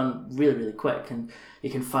have it done really, really quick, and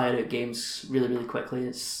you can fire out games really, really quickly.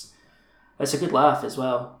 It's a good laugh as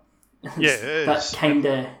well. That kind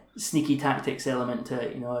of sneaky tactics element to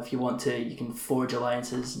it. If you want to, you can forge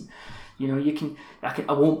alliances. And,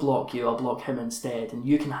 I won't block you. I'll block him instead, and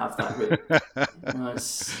you can have that route.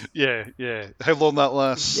 Yeah. How long that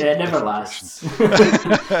lasts? Yeah, it never lasts.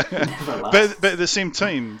 Never lasts. But at the same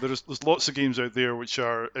time, there's lots of games out there which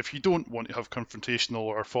are, if you don't want to have confrontational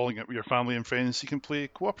or falling out with your family and friends, you can play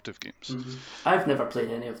cooperative games. Mm-hmm. I've never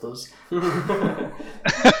played any of those.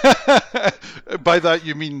 By that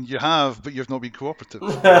you mean you have, but you've not been cooperative.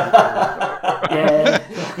 Yeah.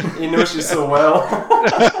 He knows you so well.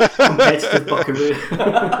 Competitive buckaroo.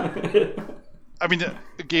 I mean,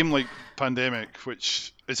 a game like Pandemic,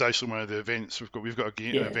 which is actually one of the events we've got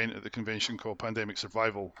an event at the convention called Pandemic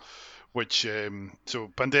Survival, which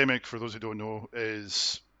so Pandemic, for those who don't know,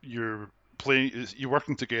 is you're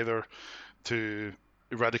working together to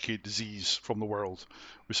eradicate disease from the world,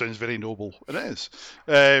 which sounds very noble, and it is.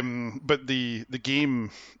 But the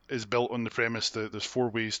game is built on the premise that there's 4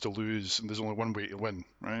 ways to lose and there's only 1 way to win,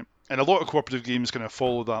 right? And a lot of cooperative games kind of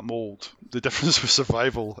follow that mold. The difference with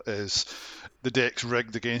survival is the deck's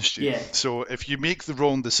rigged against you. Yeah. So if you make the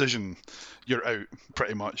wrong decision, you're out,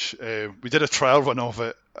 pretty much. We did a trial run of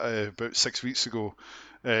it about 6 weeks ago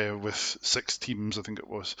with 6 teams, I think it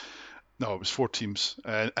was. No, it was 4 teams,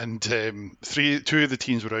 and 2 of the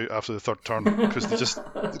teams were out after the 3rd turn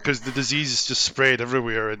because the disease just spread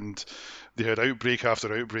everywhere, and they had outbreak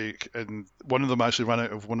after outbreak, and one of them actually ran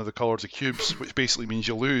out of one of the colours of cubes, which basically means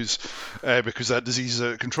you lose because that disease is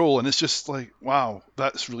out of control. And it's just like, wow,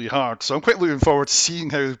 that's really hard. So I'm quite looking forward to seeing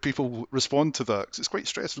how people respond to that, because it's quite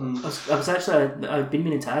stressful. I've been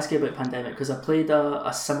meaning to ask you about Pandemic, because I played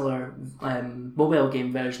a similar mobile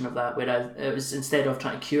game version of that, where it was, instead of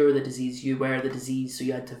trying to cure the disease, you were the disease, so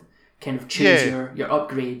you had to kind of choose your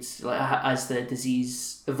upgrades as the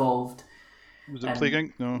disease evolved. Was it Plague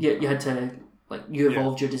Inc? No. You had to, you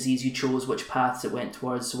evolved your disease, you chose which paths it went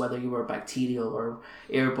towards, so whether you were bacterial or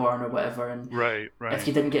airborne or whatever. And right. if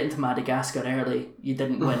you didn't get into Madagascar early, you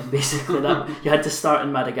didn't win, basically. You had to start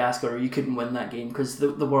in Madagascar or you couldn't win that game, because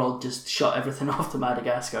the world just shut everything off to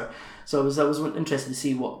Madagascar. So I was interested to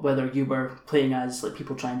see whether you were playing as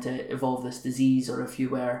people trying to evolve this disease, or if you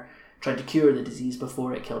were trying to cure the disease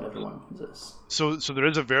before it killed everyone. So there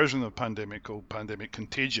is a version of Pandemic called Pandemic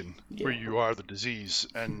Contagion, where you are the disease,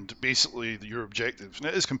 and basically your objective, and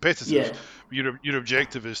it is competitive, your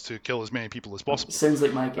objective is to kill as many people as possible. Sounds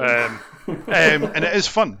like my game. And it is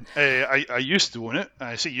fun. I used to own it.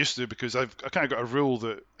 I say used to because I've kind of got a rule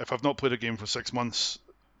that if I've not played a game for 6 months,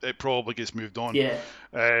 it probably gets moved on.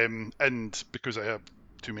 And because I have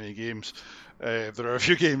too many games, there are a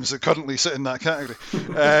few games that currently sit in that category.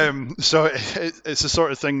 So it's the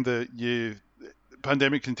sort of thing that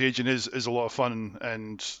Pandemic Contagion is a lot of fun,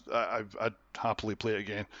 and I'd happily play it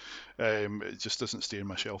again. It just doesn't stay on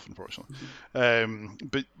my shelf, unfortunately.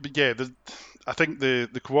 But yeah, I think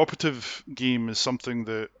the cooperative game is something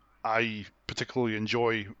that I particularly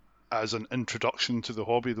enjoy as an introduction to the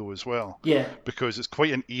hobby, though, as well. Yeah. Because it's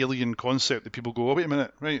quite an alien concept that people go, oh, wait a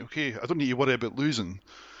minute, right, okay, I don't need to worry about losing.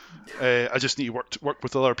 I just need to work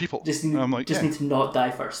with other people. Just need to not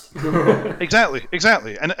die first.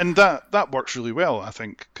 Exactly, and that works really well, I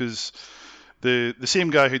think, because the same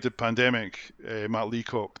guy who did Pandemic, Matt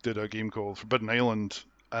Leacock, did a game called Forbidden Island,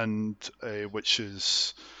 and which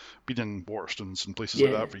has been in Waterstones and places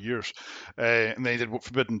like that for years, and then he did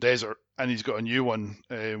Forbidden Desert, and he's got a new one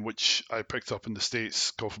which I picked up in the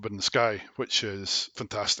States called Forbidden Sky, which is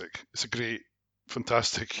fantastic. It's a great,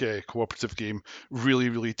 fantastic cooperative game, really,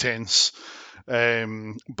 really tense,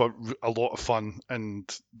 but a lot of fun,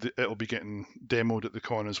 and it'll be getting demoed at the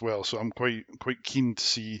con as well, so I'm quite keen to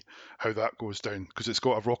see how that goes down, because it's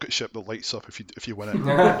got a rocket ship that lights up if you win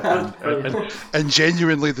it. and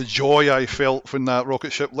genuinely the joy I felt when that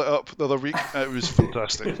rocket ship lit up the other week, it was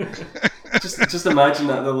fantastic. just imagine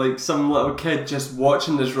that they're like some little kid just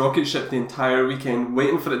watching this rocket ship the entire weekend,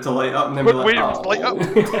 waiting for it to light up, and then waiting for it to light up.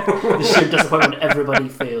 The sheer disappointment, everybody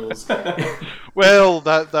fails. Well,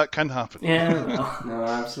 that can happen. Yeah, well, no,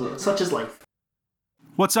 absolutely. Such is life.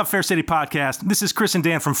 What's up, Fair City Podcast? This is Chris and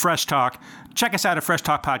Dan from Fresh Talk. Check us out at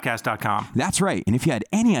freshtalkpodcast.com. That's right. And if you had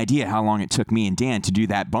any idea how long it took me and Dan to do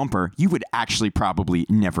that bumper, you would actually probably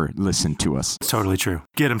never listen to us. It's totally true.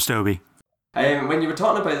 Get him, Stoby. When you were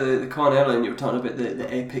talking about the con earlier, and you were talking about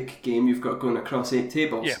the epic game you've got going across 8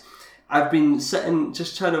 tables, I've been sitting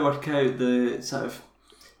just trying to work out the sort of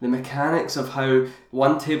the mechanics of how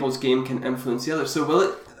one table's game can influence the other. So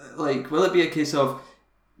will it be a case of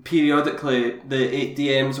periodically the 8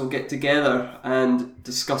 DMs will get together and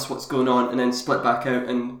discuss what's going on and then split back out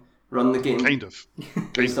and run the game? Kind of.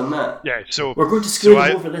 Based on that. Yeah, so we're going to screw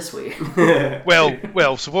them over this way.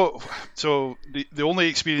 So the only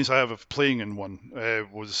experience I have of playing in one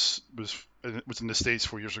was in the States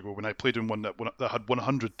 4 years ago when I played in one that had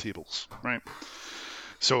 100 tables, right?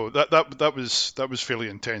 So that was fairly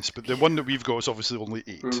intense, but the one that we've got is obviously only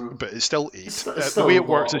 8, but it's still 8. The way it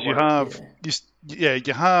works is you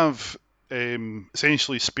have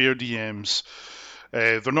essentially spare DMs.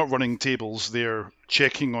 They're not running tables; they're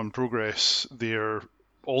checking on progress. They're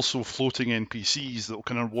also floating NPCs that will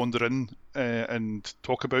kind of wander in and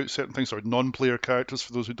talk about certain things, or non-player characters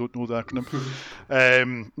for those who don't know the acronym.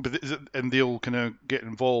 And they'll kind of get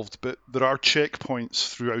involved. But there are checkpoints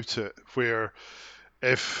throughout it where,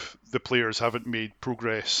 if the players haven't made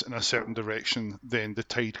progress in a certain direction, then the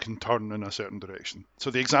tide can turn in a certain direction. So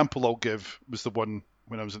the example I'll give was the one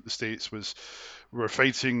when I was at the States, was we were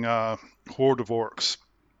fighting a horde of orcs,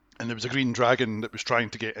 and there was a green dragon that was trying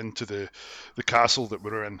to get into the castle that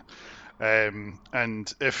we were in.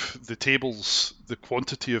 And if the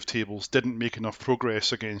quantity of tables didn't make enough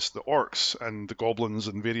progress against the orcs and the goblins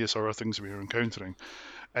and various other things we were encountering,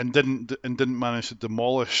 and didn't manage to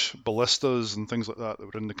demolish ballistas and things like that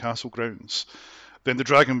were in the castle grounds, then the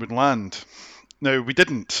dragon would land. Now, we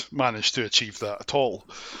didn't manage to achieve that at all.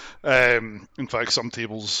 In fact, some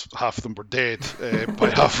tables, half of them were dead by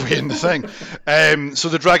halfway in the thing. So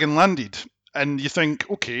the dragon landed, and you think,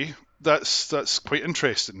 okay, that's quite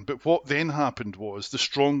interesting. But what then happened was the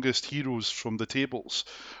strongest heroes from the tables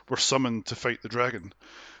were summoned to fight the dragon.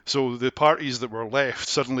 So the parties that were left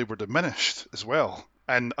suddenly were diminished as well.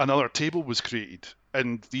 And another table was created,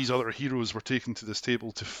 and these other heroes were taken to this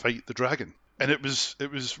table to fight the dragon. And it was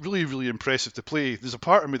really, really impressive to play. There's a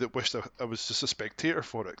part of me that wished I was just a spectator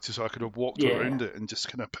for it, so I could have walked around it and just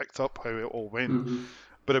kind of picked up how it all went. Mm-hmm.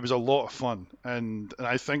 But it was a lot of fun, and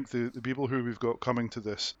I think the people who we've got coming to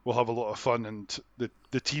this will have a lot of fun, and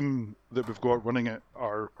the team that we've got running it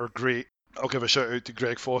are great. I'll give a shout out to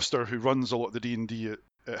Greg Foster, who runs a lot of the D&D at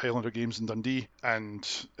Highlander Games in Dundee, and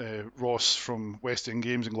Ross from West End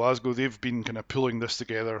Games in Glasgow. They've been kind of pulling this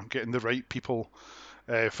together, getting the right people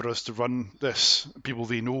for us to run this, people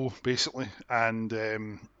they know basically, and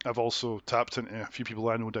I've also tapped into a few people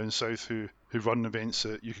I know down south who run events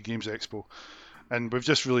at UK Games Expo, and we've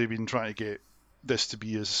just really been trying to get this to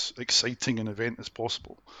be as exciting an event as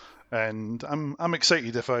possible. And I'm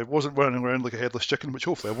excited. If I wasn't running around like a headless chicken, which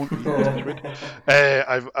hopefully I won't be,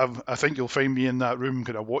 I think you'll find me in that room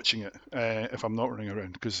kind of watching it if I'm not running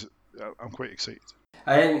around, because I'm quite excited.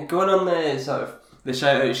 Going on the sort of the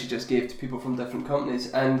shout out she just gave to people from different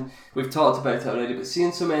companies, and we've talked about it already, but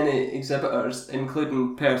seeing so many exhibitors,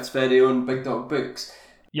 including Perth's very own Big Dog Books,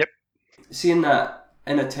 seeing that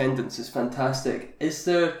in attendance is fantastic. Is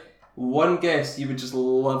there one guest you would just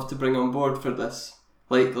love to bring on board for this?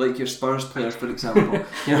 Like your Spurs players, for example.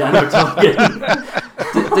 We're talking.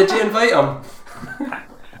 Did you invite him?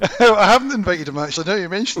 I haven't invited him actually. Now you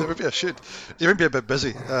mentioned it, maybe I should. He might be a bit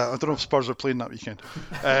busy. I don't know if Spurs are playing that weekend.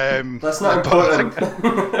 That's not important.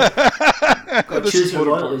 Got to choose your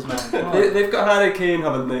loyalties, man. They've got Harry Kane,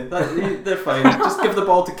 haven't they? They're fine. Just give the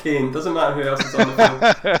ball to Kane. Doesn't matter who else is on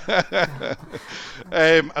the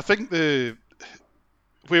field. I think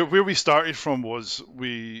where we started from was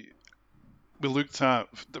we looked at,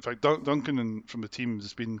 in fact, Duncan from the team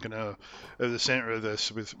has been kind of at the centre of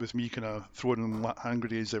this, with me kind of throwing in hand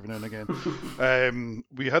grenades every now and again.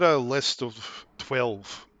 We had a list of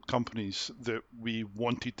 12 companies that we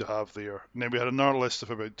wanted to have there, and then we had another list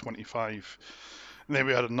of about 25, and then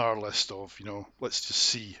we had another list of, let's just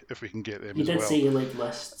see if we can get them as well. You did say you like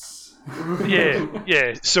lists.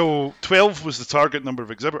 Yeah. So 12 was the target number of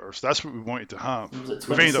exhibitors. That's what we wanted to have.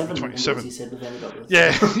 We've ended up with 27.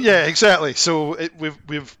 Yeah, exactly. So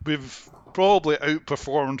we've probably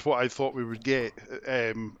outperformed what I thought we would get.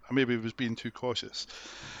 Maybe I was being too cautious.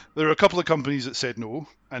 There were a couple of companies that said no,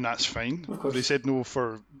 and that's fine. They said no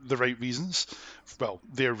for the right reasons. Well,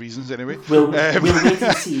 their reasons anyway. We'll wait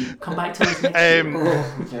and see. Come back to us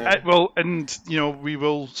next year. Well, and we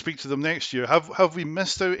will speak to them next year. Have we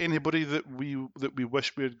missed out anybody that we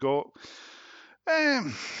wish we had got?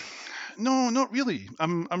 No, not really.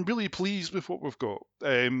 I'm really pleased with what we've got.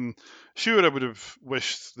 Sure, I would have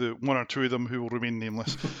wished that one or two of them, who will remain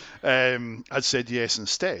nameless, had said yes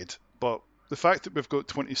instead. But the fact that we've got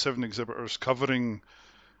 27 exhibitors covering,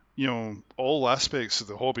 all aspects of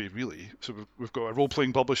the hobby, really. So we've got a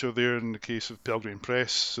role-playing publisher there in the case of Pelgrane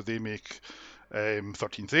Press. So they make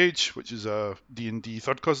 13th Age, which is a D&D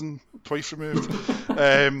third cousin, twice removed.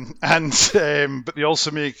 But they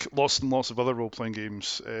also make lots and lots of other role-playing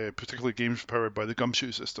games, particularly games powered by the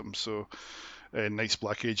Gumshoe system. So Knights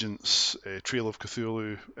Black Agents, Trail of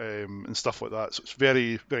Cthulhu, and stuff like that. So it's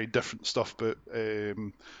very, very different stuff, but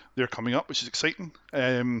they're coming up, which is exciting.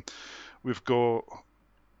 We've got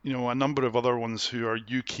a number of other ones who are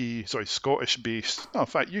Scottish-based, no, in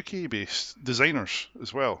fact, UK-based designers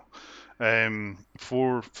as well.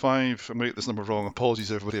 4, 5, I'm going to get this number wrong,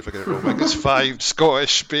 apologies everybody if I get it wrong. I think it's 5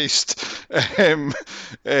 Scottish-based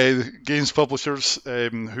games publishers,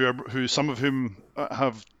 who some of whom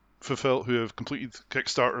have completed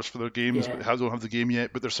Kickstarters for their games, but don't have the game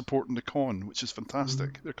yet, but they're supporting the con, which is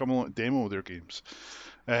fantastic. They're coming along to demo their games.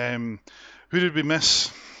 Who did we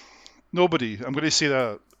miss? Nobody. I'm going to say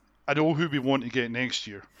that I know who we want to get next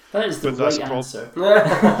year. That is the right answer.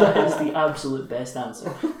 That is the absolute best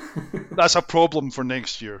answer. That's a problem for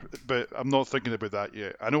next year, but I'm not thinking about that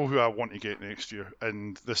yet. I know who I want to get next year,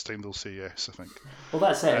 and this time they'll say yes, I think. Well,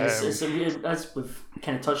 that's it. As we've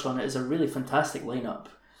kind of touched on, it's a really fantastic lineup.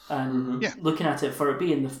 And looking at it, for it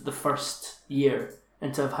being the first year,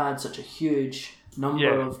 and to have had such a huge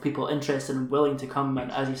number of people interested and willing to come,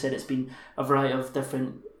 and as you said, it's been a variety of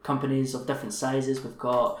different companies of different sizes. We've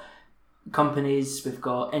got companies, we've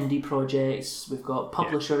got indie projects, we've got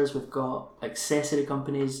publishers, we've got accessory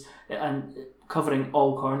companies, and covering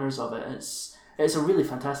all corners of it. It's a really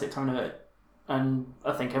fantastic turnout, and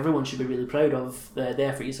I think everyone should be really proud of the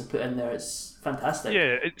effort you've put in there. It's fantastic.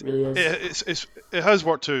 Yeah, it really is. It has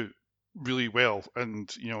worked out really well,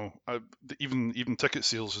 and even ticket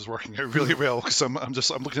sales is working out really well, because I'm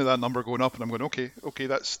looking at that number going up, and I'm going, okay,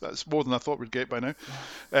 that's more than I thought we'd get by now.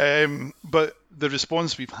 But the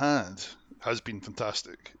response we've had has been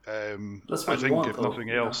fantastic. That's I what you think want, if though, nothing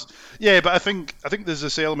else, but I think there's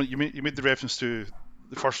this element you made the reference to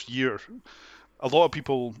the first year. A lot of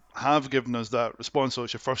people have given us that response. So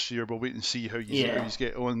it's your first year. We'll wait and see how you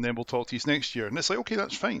get on, and then we'll talk to you next year. And it's like, okay,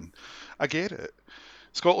 that's fine. I get it.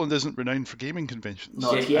 Scotland isn't renowned for gaming conventions.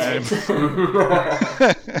 Not yet.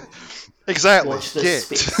 Exactly. Watch this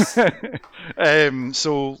space.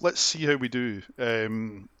 So let's see how we do.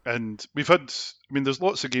 And we've had, there's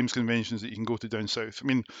lots of games conventions that you can go to down south.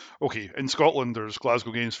 In Scotland there's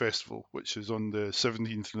Glasgow Games Festival, which is on the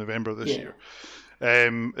 17th of November this year.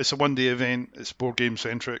 It's a one-day event. It's board game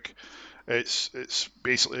centric. It's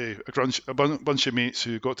basically a bunch of mates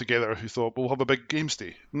who got together who thought, we'll have a big games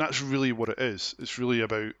day. And that's really what it is. It's really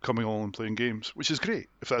about coming along and playing games, which is great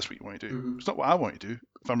if that's what you want to do. Mm-hmm. It's not what I want to do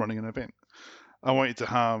if I'm running an event. I wanted to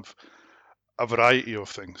have a variety of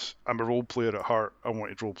things. I'm a role player at heart. I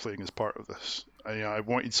wanted role playing as part of this. I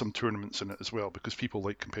wanted some tournaments in it as well, because people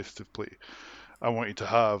like competitive play. I wanted to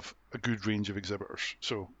have a good range of exhibitors.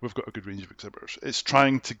 So we've got a good range of exhibitors. It's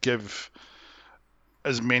trying to give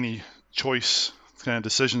as many choice kind of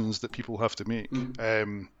decisions that people have to make.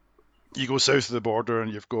 You go south of the border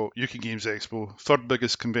and you've got UK Games Expo, third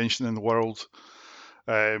biggest convention in the world,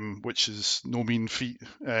 which is no mean feat,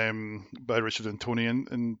 by Richard and Tony,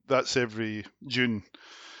 and that's every June.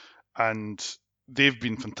 And they've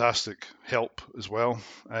been fantastic help as well.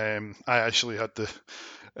 I actually had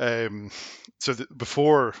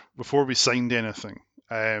before we signed anything,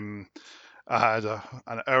 I had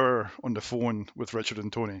an hour on the phone with Richard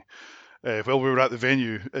and Tony while we were at the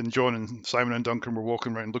venue, and John and Simon and Duncan were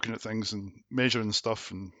walking around looking at things and measuring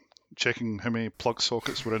stuff and checking how many plug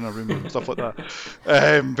sockets were in a room and stuff like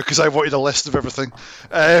that, because I wanted a list of everything.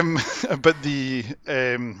 But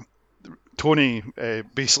Tony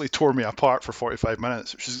basically tore me apart for 45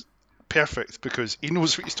 minutes, which is perfect because he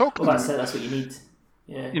knows what he's talking about. That's what you need.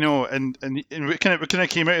 Yeah. And we kind of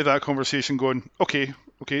came out of that conversation going, okay,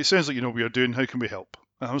 it sounds like you know what you're doing. How can we help?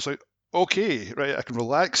 And I was like, okay, right, I can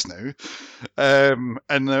relax now,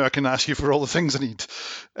 and now I can ask you for all the things I need.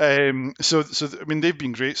 So they've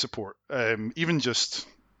been great support. Even just,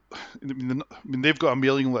 they've got a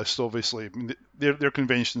mailing list. Obviously, their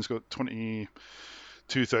convention's got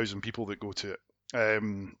 22,000 people that go to it.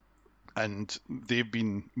 And they've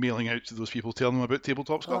been mailing out to those people, telling them about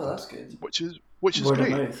Tabletop Scotland. Oh, that's good. Which is Word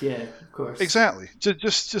great. of mouth, yeah, of course. Exactly.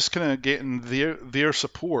 Just kind of getting their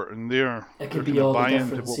support and their kind of buy-in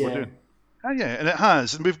to what we're doing. Yeah, and it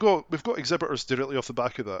has, and we've got exhibitors directly off the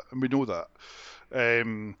back of that, and we know that.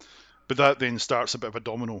 But that then starts a bit of a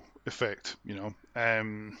domino effect,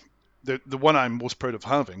 The one I'm most proud of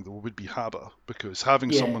having, though, would be HABA, because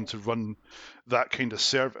having someone to run that kind of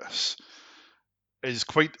service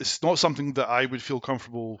it's not something that I would feel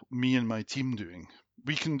comfortable me and my team doing.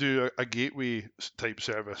 We can do a gateway type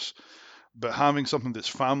service, but having something that's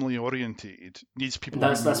family orientated needs people.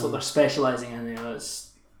 That's what they're specialising in.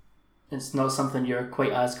 It's not something you're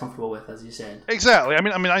quite as comfortable with, as you said. Exactly.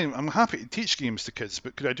 I'm happy to teach games to kids,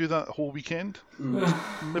 but could I do that a whole weekend?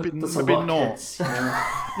 Maybe not. Kids,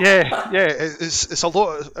 yeah. It's a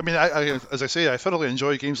lot. I as I say, I thoroughly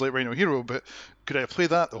enjoy games like Rhino Hero, but could I play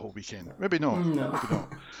that the whole weekend? Maybe not. No.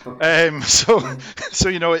 Maybe not. So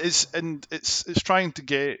it's trying to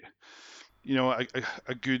get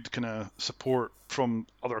a good kind of support from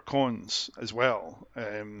other cons as well.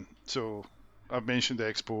 So I've mentioned the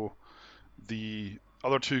Expo. The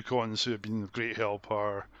other two cons who have been of great help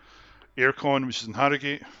are Aircon, which is in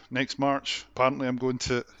Harrogate next March. Apparently I'm going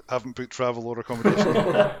to, haven't booked travel or accommodation,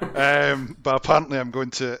 but apparently I'm going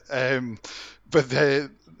to. But the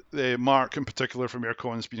Mark in particular from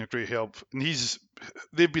Aircon has been a great help, and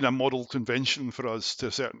they've been a model convention for us to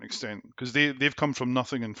a certain extent, because they've come from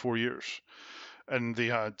nothing in 4 years, and they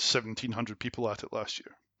had 1,700 people at it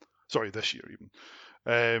this year even.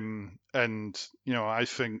 And I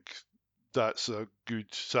think that's a good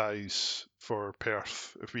size for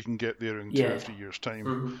Perth. If we can get there in 2 or 3 years'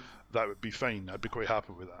 time, that would be fine. I'd be quite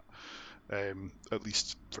happy with at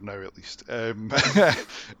least for now, at least. And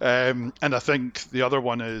I think the other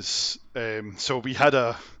one is so we had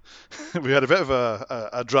a bit of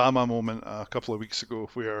a drama moment a couple of weeks ago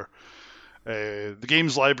where the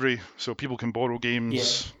games library, so people can borrow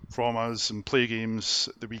games from us and play games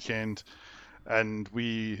at the weekend. And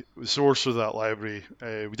the source of that library,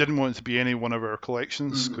 we didn't want it to be any one of our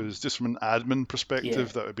collections because just from an admin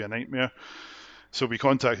perspective, that would be a nightmare. So we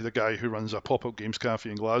contacted a guy who runs a pop-up games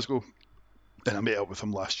cafe in Glasgow, and I met up with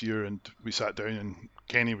him last year, and we sat down, and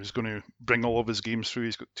Kenny was going to bring all of his games through.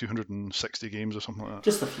 He's got 260 games or something like that.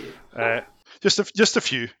 Just a few. Just a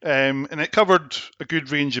few, and it covered a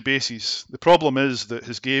good range of bases. The problem is that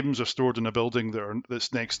his games are stored in a building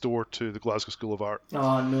that's next door to the Glasgow School of Art.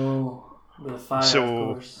 Oh no. With a fire, of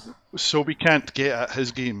course. So we can't get at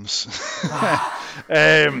his games. So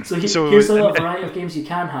here's a little variety of games you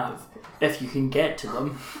can have if you can get to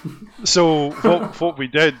them. So what we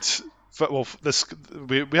did, well,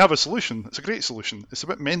 we have a solution. It's a great solution. It's a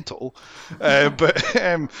bit mental, but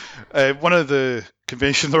one of the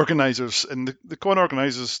convention organisers and the con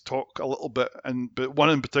organisers talk a little bit, but one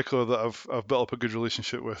in particular that I've built up a good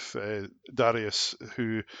relationship with, Darius,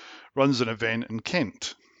 who runs an event in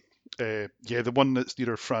Kent. The one that's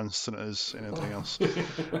nearer France than it is anything else.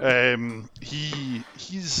 He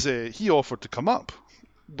offered to come up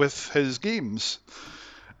with his games,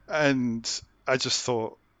 and I just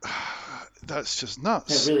thought, that's just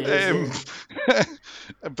nuts. It really is,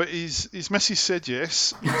 but his missus said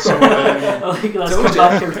yes. So, well,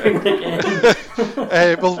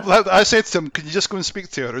 I said to him, can you just go and speak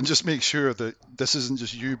to her and just make sure that this isn't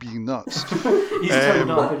just you being nuts? He's turned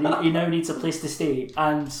up, and he now needs a place to stay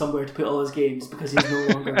and somewhere to put all his games because he's no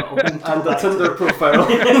longer at home. And a Tinder profile.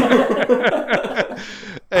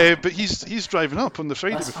 But he's driving up on the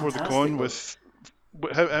Friday before the con with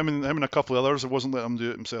him and a couple of others. I wasn't letting him do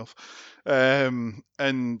it himself. And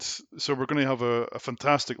so we're going to have a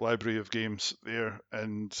fantastic library of games there,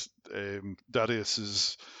 and Darius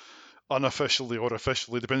is unofficially or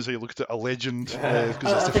officially, depends how you look at it, a legend,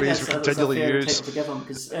 because it's the phrase we continually use. To give him,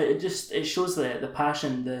 because it shows the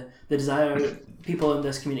passion, the desire that people in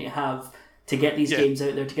this community have to get these games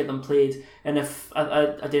out there, to get them played. And if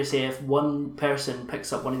I dare say, if one person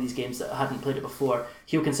picks up one of these games that hadn't played it before,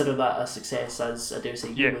 he'll consider that a success, as I dare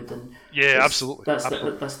say you would. And absolutely.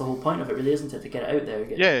 That's the whole point of it, really, isn't it? To get it out there,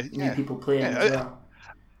 get new people playing as well.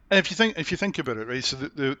 And if you think about it, right? So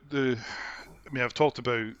I mean, I've talked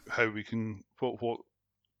about how we can what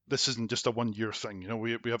this isn't just a 1 year thing. You know,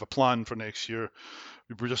 we have a plan for next year.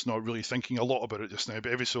 We're just not really thinking a lot about it just now.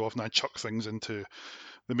 But every so often, I chuck things into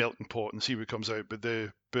the melting pot and see what comes out. But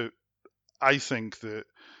I think that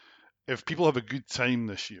if people have a good time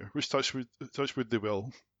this year, which touchwood they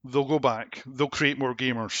will, they'll go back. They'll create more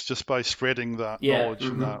gamers just by spreading that knowledge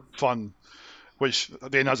and that fun, which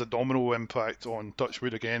then has a domino impact on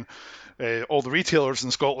touchwood again. All the retailers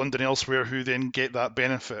in Scotland and elsewhere who then get that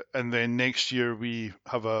benefit, and then next year we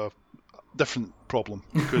have a different problem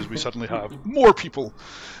because we suddenly have more people.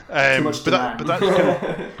 But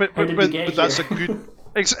that's a good.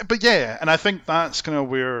 But yeah, and I think that's kind of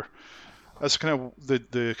where. That's kind of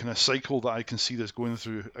the kind of cycle that I can see this going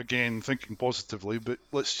through. Again, thinking positively, but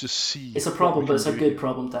let's just see. It's a problem, but it's a good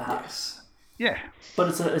problem to have. Yeah.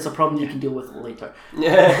 But it's a problem you can deal with later.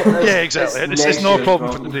 Yeah, exactly. It's not a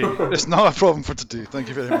problem for today. It's not a problem for today. Thank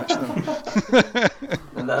you very much. No.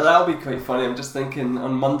 And that'll be quite funny. I'm just thinking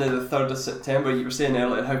on Monday the 3rd of September, you were saying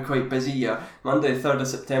earlier how quite busy you are. Monday the 3rd of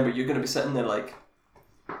September, you're going to be sitting there like,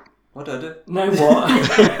 what do I do? Now what?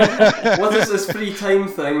 What is this free time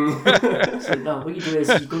thing? So, no, what you do is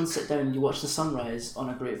you go and sit down and you watch the sunrise on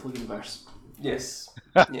A Grateful Universe. Yes,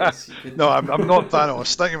 you could. No, I'm not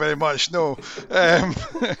Thanos. Thank you very much. No,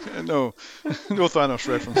 no Thanos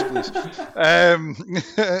reference, please.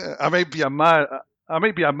 I might be a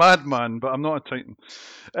madman, but I'm not a Titan.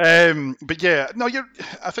 But yeah, no,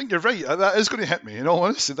 I think you're right. That is going to hit me. In all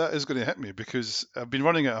honesty, that is going to hit me because I've been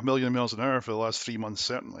running at 1,000,000 miles an hour for the last 3 months,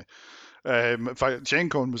 certainly. In fact, Gen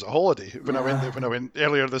Con was a holiday when I went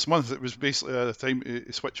earlier this month. It was basically a time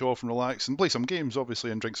to switch off and relax and play some games,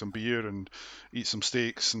 obviously, and drink some beer and eat some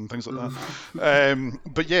steaks and things like that.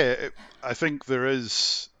 But yeah, I think there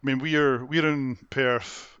is. I mean, we're in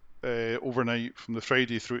Perth overnight from the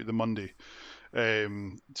Friday through to the Monday.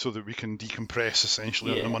 So that we can decompress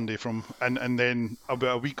essentially on the Monday and then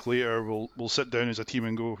about a week later we'll sit down as a team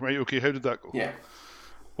and go, right, okay, how did that go? Yeah.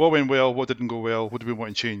 What went well, what didn't go well, what do we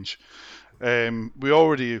want to change? We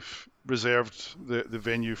already have reserved the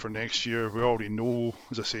venue for next year. We already know,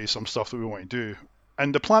 as I say, some stuff that we want to do.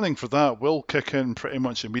 And the planning for that will kick in pretty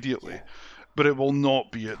much immediately. but it will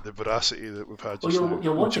not be at the veracity that we've had just now.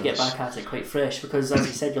 You'll want to get back at it quite fresh because, as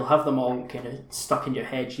you said, you'll have them all kind of stuck in your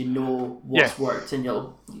head. You know what's worked, and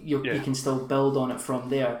you can still build on it from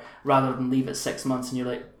there rather than leave it 6 months and you're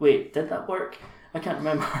like, wait, did that work? I can't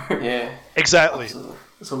remember. Yeah, exactly. Absolutely.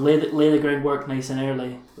 So lay the groundwork nice and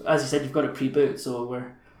early. As you said, you've got it pre-booked, so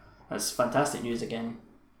that's fantastic news again.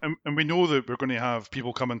 And we know that we're going to have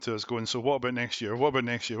people coming to us going, so what about next year? What about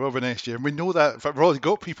next year? What about next year? And we know that. In fact, we've already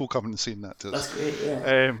got people coming and saying that to us. That's great,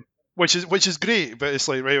 yeah. Which is great, but it's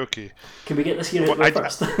like, right, okay. Can we get this year out the way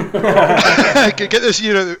first? Get this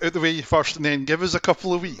year out the way first, and then give us a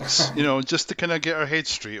couple of weeks, just to kind of get our heads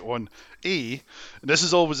straight on and this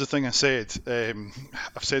is always the thing I said.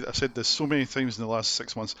 I've said this so many times in the last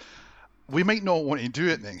 6 months. We might not want to do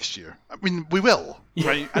it next year. I mean, we will,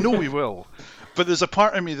 right? I know we will. But there's a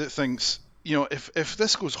part of me that thinks, if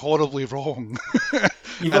this goes horribly wrong,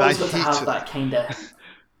 you've always got to have that kind of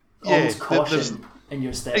almost caution in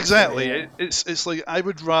your steps. Exactly. Yeah. It's like I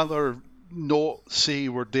would rather not say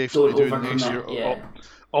we're definitely doing it next year,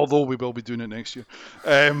 although we will be doing it next year.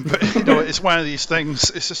 But it's one of these things.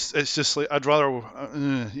 It's just like I'd rather,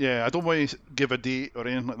 I don't want to give a date or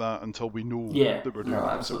anything like that until we know that we're doing it.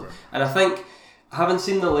 Absolutely. And I think, having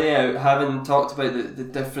seen the layout, having talked about the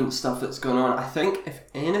different stuff that's going on, I think if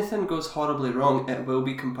anything goes horribly wrong, it will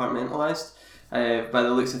be compartmentalised by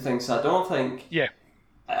the looks of things. So I don't think... Yeah.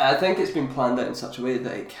 I think it's been planned out in such a way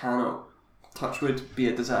that it cannot, touch wood, be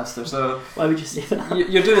a disaster. So why would you say that?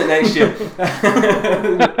 You're doing it next year.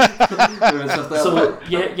 So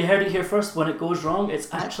you heard it here first. When it goes wrong, it's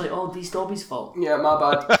actually all these Dobby's fault. Yeah, my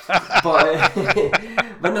bad.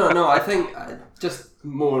 But no, I think just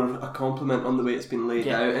more a compliment on the way it's been laid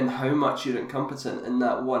out and how much you're encompassing in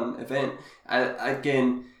that one event.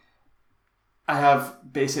 I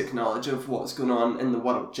have basic knowledge of what's going on in the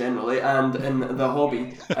world generally and in the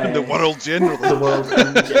hobby. The world generally. The world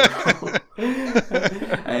in general.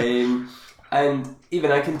 And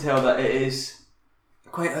even I can tell that it is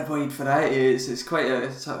quite a wide variety. It's quite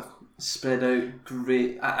a sort of spread out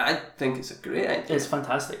great. I think it's a great idea. It's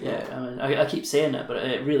fantastic, yeah. I mean, I keep saying it, but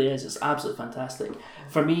it really is. It's absolutely fantastic.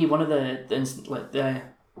 For me, one of the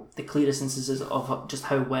clearest instances of just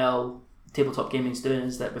how well tabletop gaming's doing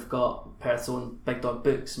is that we've got Perth's own Big Dog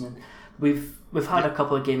Books. I mean, we've had a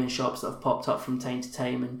couple of gaming shops that have popped up from time to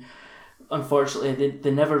time, and unfortunately they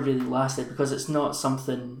never really lasted because it's not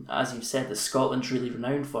something, as you've said, that Scotland's really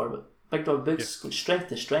renowned for. But Big Dog Books, strength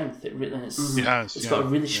to strength. It's got a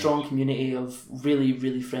really strong community of really,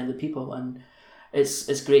 really friendly people, and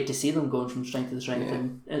it's great to see them going from strength to strength.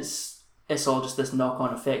 And it's all just this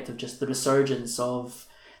knock-on effect of just the resurgence of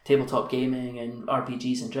tabletop gaming and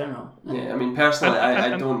RPGs in general. Yeah, I mean, personally,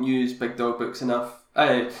 I don't use Big Dog Books enough.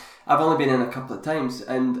 I've only been in a couple of times,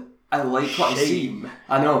 and I like what I see.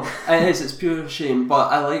 I know, it's pure shame,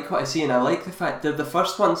 but I like what I see, and I like the fact they're the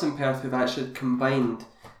first ones in Perth who've actually combined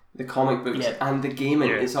the comic books and the gaming.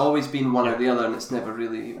 It's always been one or the other, and it's never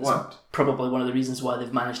really worked. Probably one of the reasons why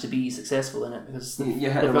they've managed to be successful in it, because they've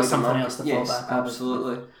got something else to fall back on.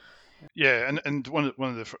 Absolutely. Yeah, and one of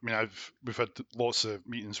the, I mean, we've had lots of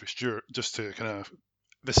meetings with Stuart just to kind of,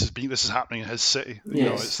 this is happening in his city.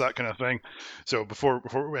 It's that kind of thing. So before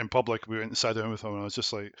we went public, we went and sat down with him, and I was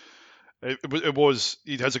just like,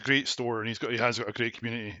 he has a great store, and he has got a great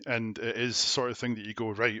community, and it is the sort of thing that you go,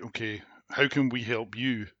 right, okay, how can we help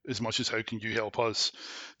you as much as how can you help us,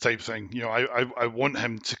 type thing. I want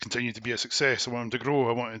him to continue to be a success. I want him to grow.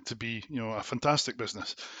 I want it to be a fantastic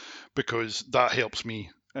business, because that helps me.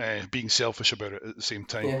 Being selfish about it at the same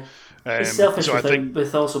time. It's selfish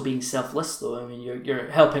with also being selfless, though. I mean, you're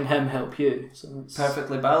helping him help you. So it's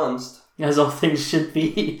perfectly balanced, as all things should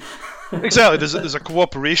be. Exactly. There's a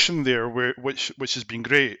cooperation there which has been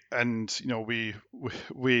great, and we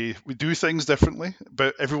do things differently,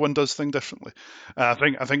 but everyone does things differently.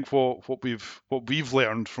 I think what we've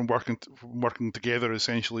learned from working together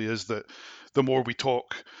essentially is that the more we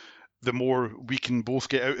talk, the more we can both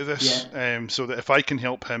get out of this. So that if I can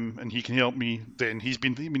help him and he can help me, then he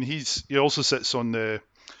also sits on the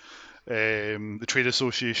trade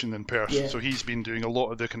association in Perth, so he's been doing a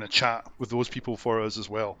lot of the kind of chat with those people for us as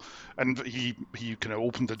well, and he kind of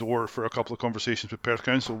opened the door for a couple of conversations with Perth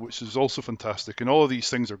Council, which is also fantastic, and all of these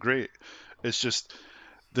things are great. It's just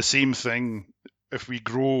the same thing. If we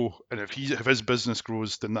grow and if his business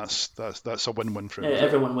grows, then that's a win-win for him.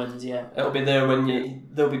 Everyone wins. It'll be there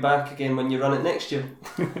they'll be back again when you run it next year.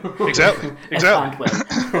 Exactly. If and when.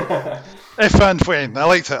 If and when. I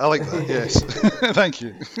like that. Yes. Thank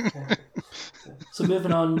you. So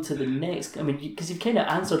moving on to the next, I mean, because you've kind of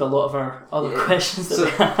answered a lot of our other questions that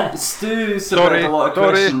we had. Stu submitted a lot of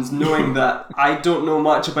questions knowing that I don't know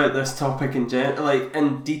much about this topic in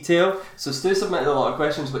detail. So Stu submitted a lot of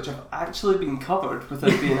questions which have actually been covered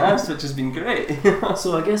without being asked, which has been great.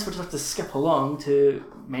 So I guess we'll just have to skip along to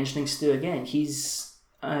mentioning Stu again. He's,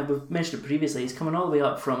 we've mentioned it previously, he's coming all the way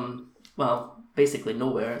up from, well, basically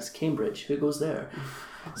nowhere. It's Cambridge. Who goes there?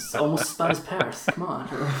 It's almost as bad as Perth. Come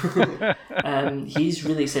on. He's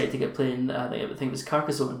really excited to get playing. I think it was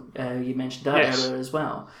Carcassonne. You mentioned that earlier as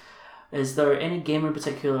well. Is there any game in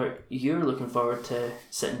particular you're looking forward to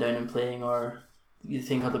sitting down and playing, or you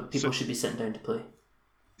think other people should be sitting down to play?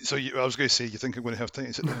 So I was going to say, you think I'm going to have time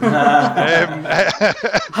to sit down?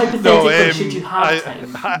 Hypothetically, should you have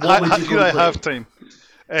time? What would you go I play? have time?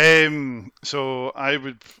 So I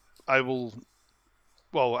will.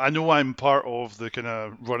 Well, I know I'm part of the kind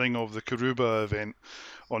of running of the Karuba event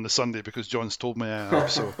on the Sunday because John's told me I am.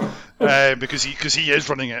 So because he is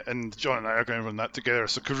running it, and John and I are going to run that together.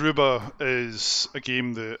 So Karuba is a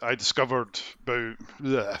game that I discovered about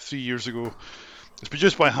 3 years ago. It's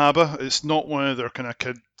produced by Haba. It's not one of their kind of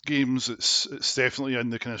kid games. It's definitely in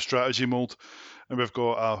the kind of strategy mode, and we've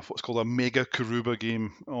got what's called a mega Karuba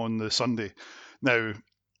game on the Sunday. Now,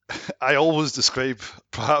 I always describe,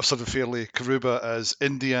 perhaps unfairly, Karuba as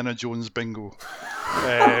Indiana Jones bingo.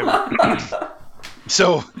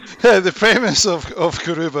 So the premise of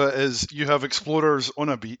Karuba is you have explorers on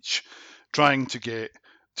a beach trying to get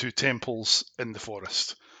to temples in the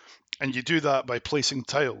forest. And you do that by placing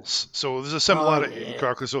tiles. So there's a similarity in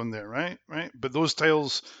Carcassonne there, right? But those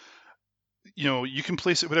tiles, you can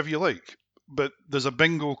place it wherever you like. But there's a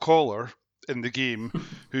bingo caller in the game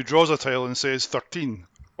who draws a tile and says 13.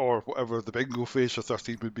 Or whatever the bingo phrase for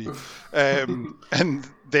 13 would be, and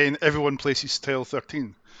then everyone places tile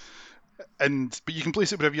 13, but you can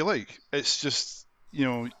place it wherever you like. It's just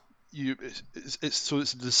it's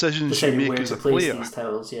the decisions you make as a player. These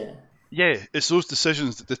tiles, yeah, it's those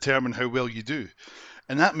decisions that determine how well you do,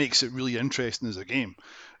 and that makes it really interesting as a game.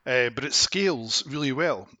 But it scales really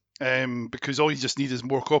well. Because all you just need is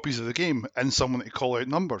more copies of the game and someone to call out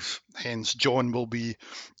numbers. Hence, John will be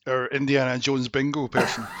our Indiana Jones bingo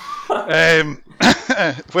person.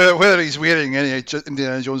 Whether he's wearing any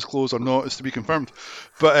Indiana Jones clothes or not is to be confirmed.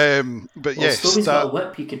 But yes, Stubby's got a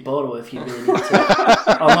whip you could borrow if you really need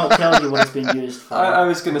to. I'll not tell you what it's been used for. I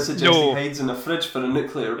was going to suggest he hides in a fridge for a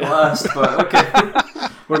nuclear blast, but okay.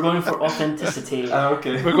 We're going for authenticity.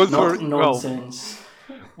 Okay. We're going not for nonsense.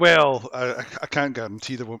 Well, I can't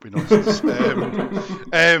guarantee there won't be nonsense. But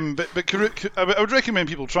I would recommend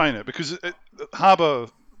people trying it because Haba,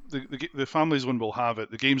 the family's one will have it.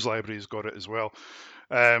 The games library's got it as well,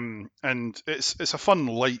 and it's a fun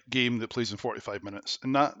light game that plays in 45 minutes,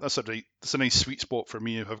 and that's a nice sweet spot for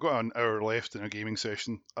me. If I've got an hour left in a gaming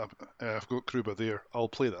session, I've got Karuba there. I'll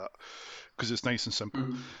play that because it's nice and simple.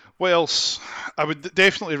 Mm-hmm. What else? I would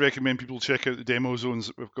definitely recommend people check out the demo zones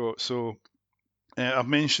that we've got. So. I've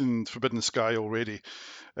mentioned Forbidden Sky already.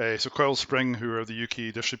 So Coil Spring, who are the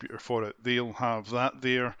UK distributor for it, they'll have that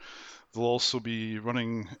there. They'll also be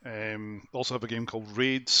running, also have a game called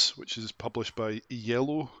Raids, which is published by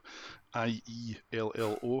Iello,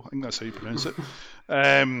 I-E-L-L-O, I think that's how you pronounce it.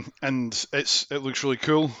 And it looks really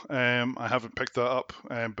cool. I haven't picked that up,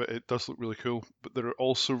 but it does look really cool. But they're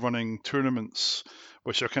also running tournaments,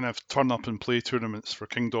 which are kind of turn up and play tournaments for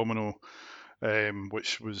King Domino,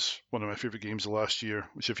 which was one of my favourite games of last year,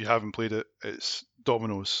 which if you haven't played it, it's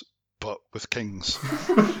Dominoes, but with kings.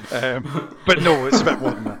 But no, it's a bit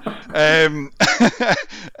more than that.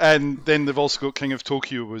 And then they've also got King of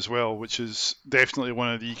Tokyo as well, which is definitely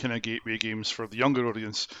one of the kind of gateway games for the younger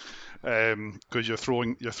audience, because you're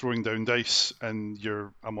throwing down dice and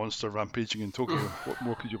you're a monster rampaging in Tokyo. What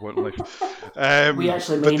more could you want in life? We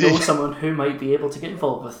actually may know someone who might be able to get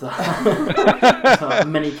involved with that.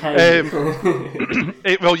 Many kinds.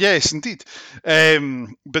 Well, yes, indeed.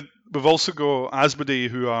 But we've also got Asmodee,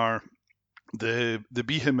 who are the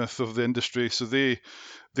behemoth of the industry. So they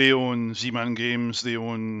own Z-Man Games, they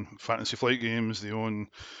own Fantasy Flight Games, they own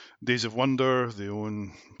Days of Wonder, they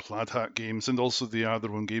own Plaid Hat Games, and also they are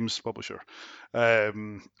their own games publisher. They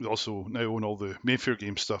also now own all the Mayfair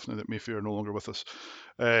Games stuff now that Mayfair are no longer with us.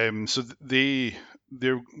 So I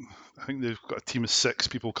think they've got a team of 6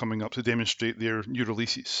 people coming up to demonstrate their new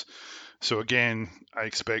releases. So again, I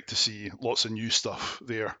expect to see lots of new stuff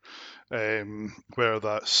there, whether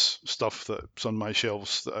that's stuff that's on my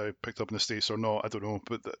shelves that I picked up in the States or not, I don't know,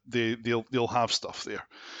 but they'll have stuff there.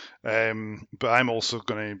 But I'm also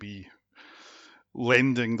going to be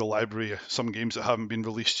lending the library some games that haven't been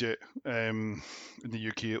released yet, in the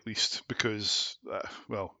UK at least, because,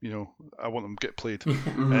 well, you know, I want them to get played.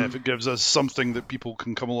 If it gives us something that people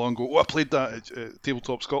can come along and go, oh, I played that at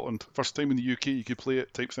Tabletop Scotland, first time in the UK you could play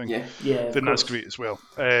it, type thing. Then that's great as well.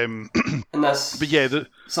 And that's... But yeah...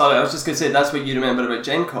 Sorry, I was just going to say, that's what you remember about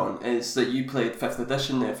Gen Con, is that you played 5th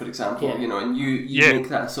edition there, for example, you know, and you make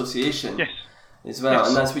that association. Yes. As well,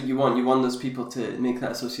 and that's what you want. You want those people to make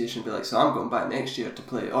that association, be like, so I'm going back next year to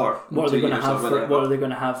play, or what are they going to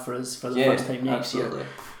have for us for the first time next year?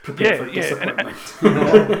 Prepare for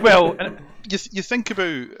disappointment. Well, you think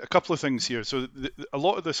about a couple of things here. So a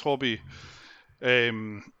lot of this hobby,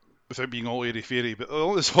 without being all airy-fairy, but a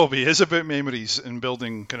lot of this hobby is about memories and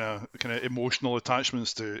building kind of emotional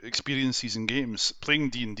attachments to experiences and games. Playing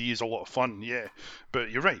D&D is a lot of fun, but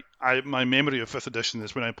you're right. My memory of 5th edition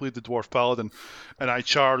is when I played the Dwarf Paladin and I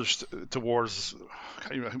charged towards,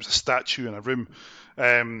 it was a statue in a room,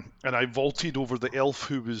 and I vaulted over the elf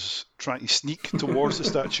who was trying to sneak towards the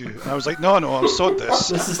statue. And I was like, no, I've sawed this.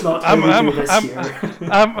 This is not how we do this here.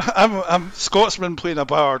 I'm Scotsman playing a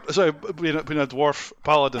bard, sorry, playing a dwarf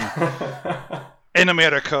paladin in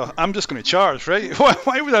America. I'm just going to charge, right?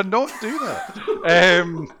 Why would I not do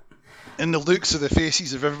that? And the looks of the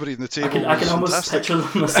faces of everybody in the table. I can almost picture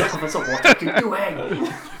them myself. It's like, what are you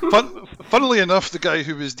doing? Funnily enough, the guy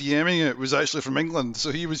who was DMing it was actually from England,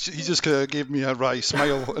 so he just kind of gave me a wry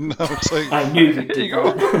smile, and I was like, I knew you'd do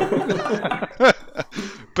that.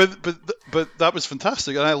 but that was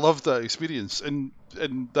fantastic, and I loved that experience, and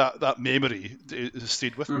that memory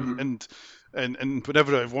stayed with me, and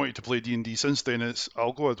whenever I've wanted to play D&D since then,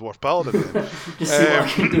 I'll go a Dwarf Paladin. Just see what I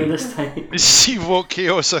can do this time. See what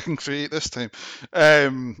chaos I can create this time.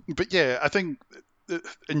 But yeah, I think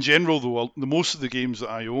in general, though, the most of the games that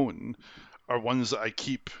I own are ones that I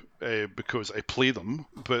keep because I play them.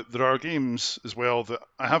 But there are games as well that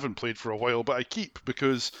I haven't played for a while, but I keep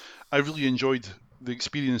because I really enjoyed the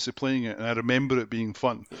experience of playing it, and I remember it being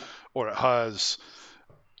fun, or it has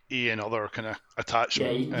another kind of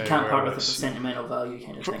attachment. Yeah, you can't part with it for sentimental value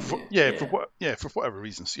kind of thing. For whatever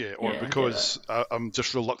reasons, or because I'm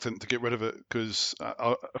just reluctant to get rid of it because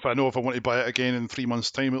if I want to buy it again in 3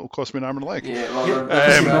 months' time, it'll cost me an arm and a leg. Yeah, well,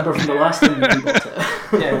 remember from the last time you bought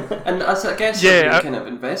it. And I guess there's kind of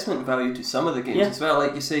investment value to some of the games as well.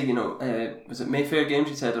 Like you say, you know, was it Mayfair Games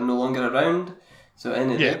you said are no longer around? So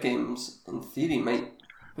any of their games, in theory, might...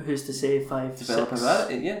 Who's to say 5, 6,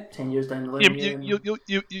 10 years down the line?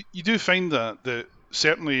 You do find that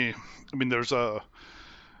certainly. I mean, there's a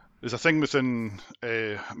thing within.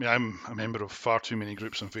 I'm a member of far too many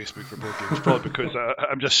groups on Facebook for board games, probably because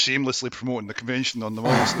I'm just shamelessly promoting the convention on them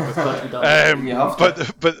all.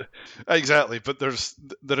 But exactly. But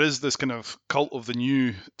there is this kind of cult of the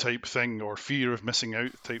new type thing, or fear of missing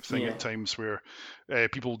out type thing at times, where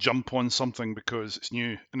people jump on something because it's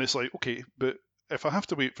new, and it's like, okay, but if I have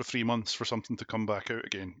to wait for 3 months for something to come back out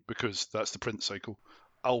again, because that's the print cycle,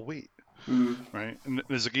 I'll wait. Right? And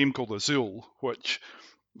there's a game called Azul, which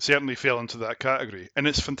certainly fell into that category. And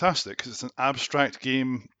it's fantastic, because it's an abstract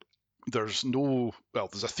game. There's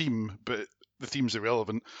a theme, but the theme's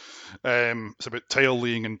irrelevant. It's about tile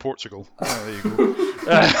laying in Portugal. There you go.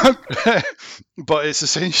 But it's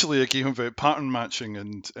essentially a game about pattern matching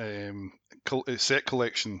and set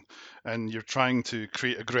collection, and you're trying to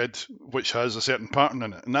create a grid which has a certain pattern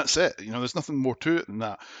in it, and that's it. You know, there's nothing more to it than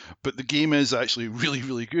that. But the game is actually really,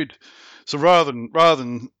 really good. So rather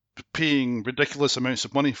than paying ridiculous amounts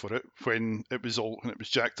of money for it when it was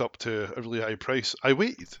jacked up to a really high price, I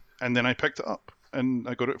waited, and then I picked it up, and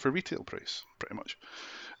I got it for retail price, pretty much.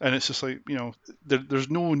 And it's just like, you know, there's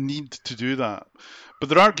no need to do that. But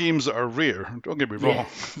there are games that are rare. Don't get me wrong. Yeah.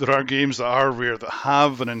 There are games that are rare that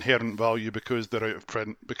have an inherent value because they're out of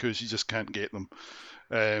print, because you just can't get them.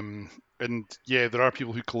 And yeah, there are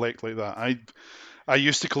people who collect like that. I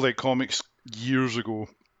used to collect comics years ago,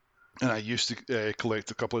 and I used to collect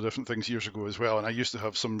a couple of different things years ago as well. And I used to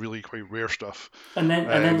have some really quite rare stuff. And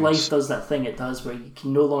then life does that thing it does where you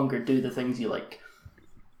can no longer do the things you like.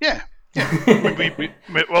 Yeah.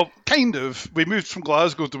 Well, kind of. We moved from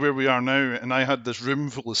Glasgow to where we are now, and I had this room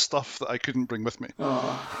full of stuff that I couldn't bring with me.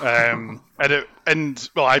 I made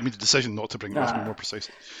a decision not to bring it with me, more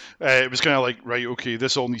precisely. It was kind of like, right, okay,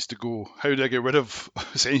 this all needs to go. How do I get rid of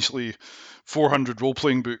essentially 400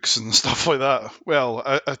 role-playing books and stuff like that? Well,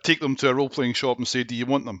 I take them to a role-playing shop and say, do you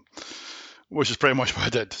want them? Which is pretty much what I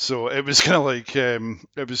did. So it was kind of like,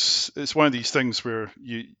 it's one of these things where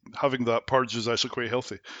having that purge is actually quite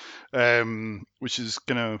healthy, which is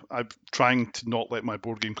I'm trying to not let my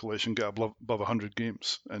board game collection get above 100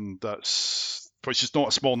 games, and which is not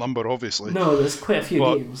a small number, obviously. No, there's quite a few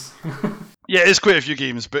games. Yeah, it's quite a few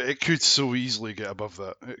games, but it could so easily get above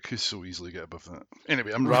that.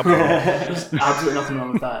 Anyway, I'm rambling. There's absolutely nothing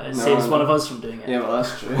wrong with that. It saves one of us from doing it. Yeah, well,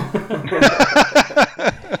 that's true.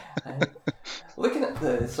 Looking at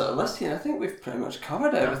the sort of list here, I think we've pretty much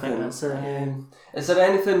covered everything. I think that's is there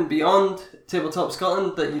anything beyond Tabletop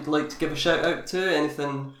Scotland that you'd like to give a shout out to?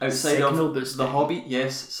 Anything outside signal of boosting. the hobby?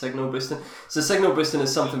 Yes, signal boosting. So signal boosting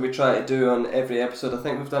is something we try to do on every episode. I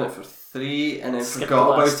think we've done it for 3 and then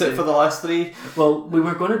forgot about it for the last 3. Well, we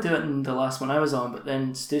were going to do it in the last one I was on, but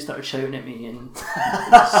then Stu started shouting at me and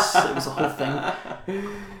it was a whole thing.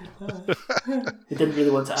 He didn't really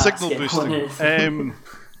want to ask signal boosting.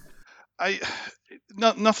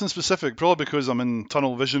 Nothing specific, probably because I'm in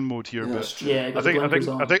tunnel vision mode here. Yeah, but yeah, I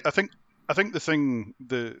think the thing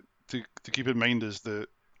to keep in mind is that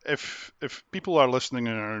if people are listening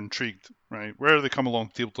and are intrigued, right, whether they come along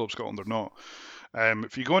to Tabletop Scotland or not,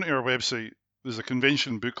 if you go onto our website, there's a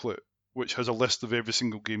convention booklet which has a list of every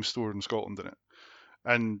single game store in Scotland in it,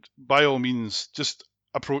 and by all means, just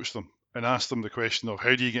approach them and ask them the question of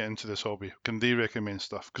how do you get into this hobby? Can they recommend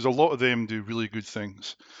stuff? Because a lot of them do really good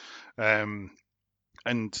things.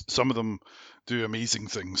 And some of them do amazing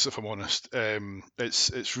things. If I'm honest,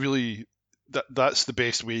 it's really that's the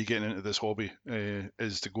best way of getting into this hobby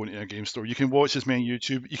is to go into a game store. You can watch as many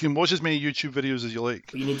YouTube videos as you like.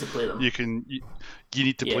 But you need to play them. You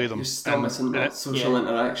need to play them. You're still missing that social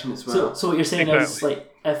interaction as well. So what you're saying is,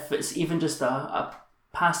 like, if it's even just a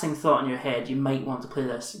passing thought in your head, you might want to play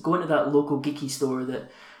this. Go into that local geeky store that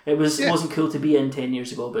it wasn't cool to be in 10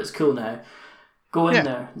 years ago, but it's cool now. Go in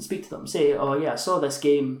there and speak to them. Say, oh yeah, I saw this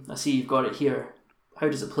game. I see you've got it here. How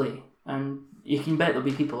does it play? And you can bet there'll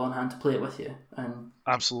be people on hand to play it with you. And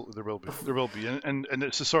absolutely, there will be, and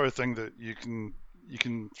it's the sort of thing that you can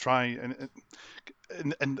try. And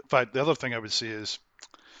in fact, the other thing I would say is,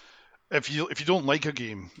 if you don't like a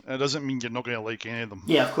game, it doesn't mean you're not going to like any of them.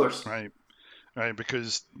 Yeah, of course. Right,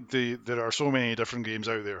 because there are so many different games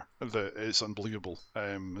out there that it's unbelievable.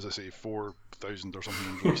 As I say, 4,000 or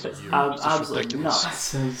something released a year. It's absolutely ridiculous.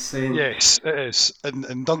 That's insane. Yes, it is,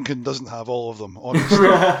 and Duncan doesn't have all of them, honestly.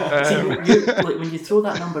 See, when you throw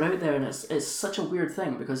that number out there, and it's such a weird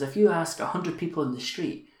thing, because if you ask 100 people in the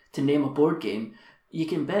street to name a board game, you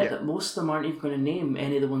can bet that most of them aren't even going to name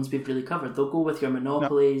any of the ones we've really covered. They'll go with your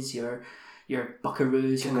Monopolies, your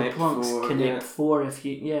Buckaroos, your Kaplunks, Connect 4. If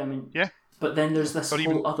you, But then there's this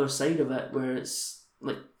whole other side of it where it's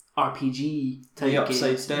like RPG type games.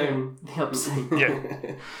 The upside down. The upside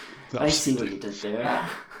down. I see what you did there.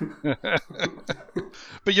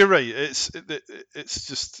 But you're right. It's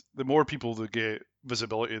just the more people that get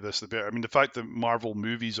visibility of this, the better. I mean, the fact that Marvel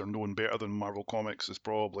movies are known better than Marvel comics is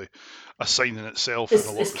probably a sign in itself.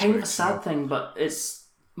 It's kind of a sad thing, but it's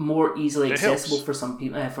more easily accessible for some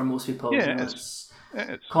people. For most people, yeah,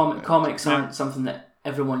 comics aren't something that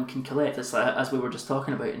everyone can collect. It's like, as we were just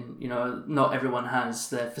talking about, and not everyone has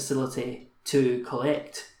the facility to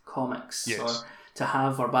collect comics or to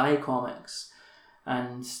have or buy comics.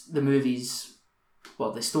 And the movies,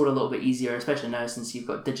 well, they store a little bit easier, especially now since you've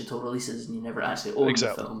got digital releases and you never actually own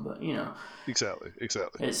the film. But exactly,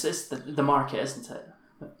 it's the market, isn't it?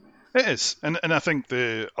 It is, and I think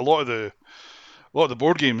a lot of the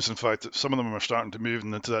board games, in fact, some of them are starting to move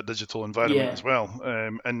into that digital environment as well.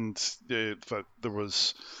 In fact,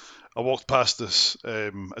 I walked past this.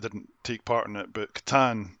 I didn't take part in it, but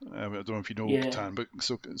Catan. I don't know if you know Catan, but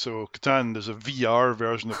so Catan. There's a VR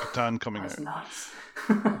version of Catan coming out, nuts.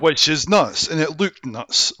 Which is nuts, and it looked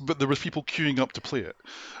nuts. But there was people queuing up to play it,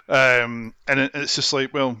 and it's just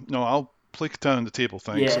like, well, no, I'll play Catan on the table,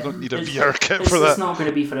 thanks. I don't need a VR kit for that. It's not going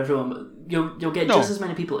to be for everyone, but you'll get just as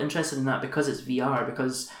many people interested in that because it's VR,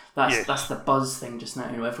 because that's the buzz thing just now.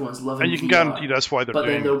 Everyone's loving VR. And you can guarantee that's why they're doing it.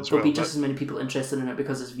 But then there'll be just as many people interested in it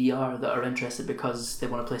because it's VR that are interested because they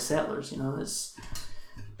want to play Settlers. It's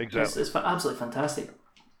absolutely fantastic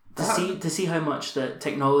to see how much the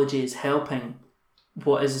technology is helping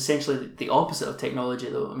what is essentially the opposite of technology,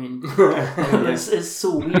 though. I mean, it's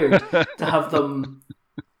so weird to have them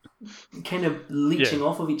kind of leeching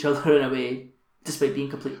off of each other in a way, despite being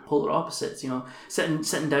complete polar opposites.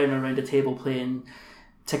 Sitting down around a table playing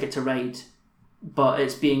Ticket to Ride, but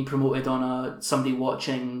it's being promoted on somebody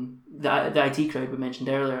watching the IT crowd we mentioned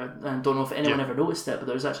earlier. And I don't know if anyone ever noticed it, but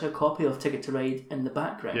there's actually a copy of Ticket to Ride in the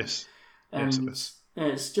background. Yes, and it is.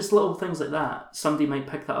 It's just little things like that. Somebody might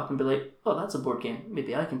pick that up and be like, "Oh, that's a board game.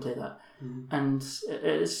 Maybe I can play that." Mm-hmm. And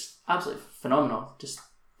it's absolutely phenomenal. Just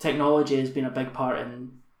technology has been a big part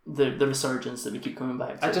in the resurgence that we keep coming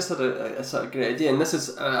back to. I just had a sort of great idea, and this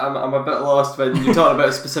is I'm a bit lost when you talk about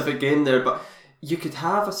a specific game there, but you could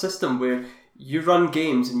have a system where you run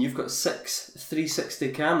games and you've got 6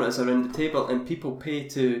 360 cameras around the table, and people pay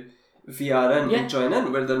to VR in and join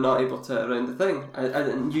in where they're not able to around the thing,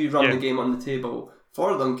 and you run the game on the table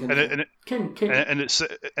for them. And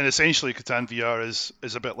essentially, Catan VR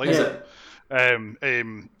is a bit like that.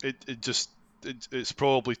 It's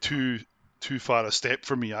probably too far a step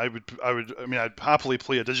for me. I'd happily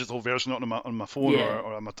play a digital version on my phone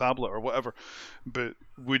or on my tablet or whatever, but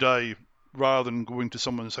would I, rather than going to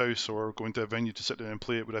someone's house or going to a venue to sit down and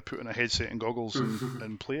play it, would I put in a headset and goggles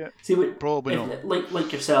and play it? Probably not.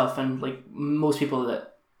 Like yourself and like most people that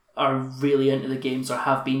are really into the games or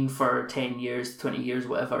have been for 10 years, 20 years,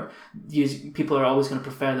 whatever, people are always going to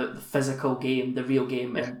prefer the physical game, the real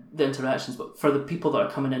game, and the interactions. But for the people that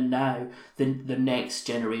are coming in now, the next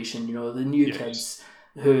generation, the new kids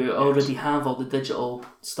who already have all the digital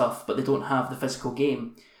stuff, but they don't have the physical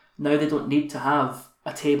game, now they don't need to have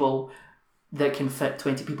a table that can fit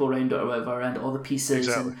 20 people around it or whatever, and all the pieces.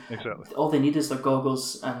 Exactly. All they need is their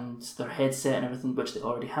goggles and their headset and everything, which they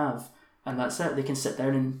already have. And that's it. They can sit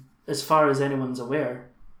down and, as far as anyone's aware,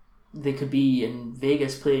 they could be in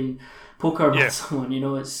Vegas playing poker with someone.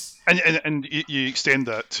 It's and you extend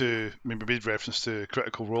that to, maybe made reference to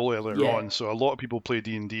Critical Role earlier on. So a lot of people play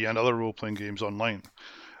D&D and other role playing games online.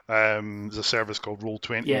 There's a service called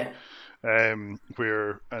Roll20.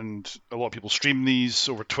 Where and a lot of people stream these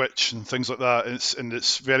over Twitch and things like that.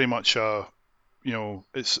 It's very much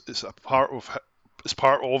it's part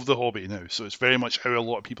of the hobby now. So it's very much how a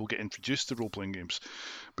lot of people get introduced to role playing games,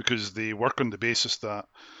 because they work on the basis that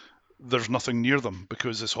there's nothing near them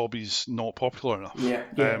because this hobby's not popular enough.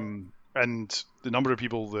 And the number of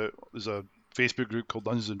people there's a Facebook group called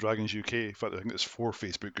Dungeons and Dragons UK. In fact, I think there's 4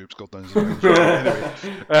 Facebook groups called Dungeons and Dragons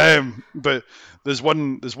UK. Anyway, but there's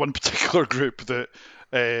one particular group that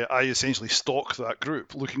I essentially stalk that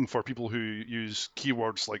group, looking for people who use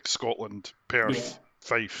keywords like Scotland, Perth,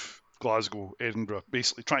 Fife, Glasgow, Edinburgh,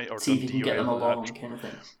 basically trying to see if you can get them along, kind of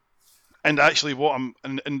thing. And actually,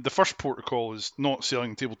 and the first port of call is not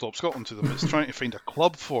selling Tabletop Scotland to them. It's trying to find a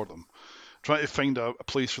club for them, trying to find a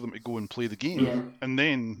place for them to go and play the game, and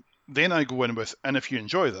then I go in with, and if you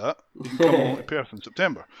enjoy that, you can come along to Perth in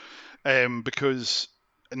September. Because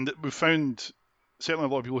we've found, certainly a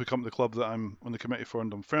lot of people who come to the club that I'm on the committee for in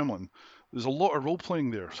Dunfermline, there's a lot of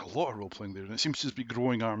role-playing there. And it seems to just be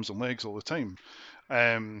growing arms and legs all the time.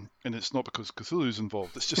 And it's not because Cthulhu's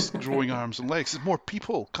involved. It's just growing arms and legs. There's more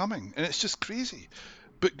people coming, and it's just crazy,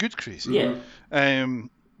 but good crazy.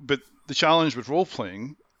 But the challenge with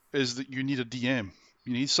role-playing is that you need a DM.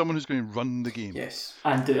 You need someone who's going to run the game. Yes,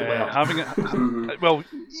 and do it well. Having it, well,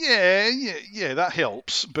 that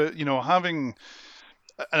helps. But having,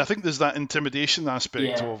 and I think there's that intimidation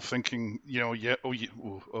aspect of thinking, I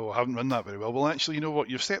haven't run that very well. Well, actually, you know what?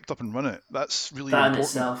 You've stepped up and run it. That's really important. In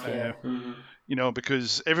itself,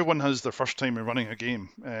 because everyone has their first time in running a game.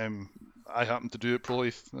 I happen to do it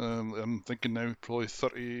probably, I'm thinking now, probably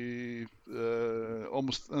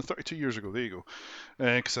almost 32 years ago. There you go.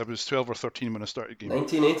 Because I was 12 or 13 when I started gaming.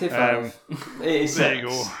 1985. 86.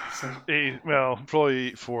 There you go. Well, probably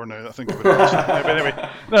 84 now, I think. But anyway.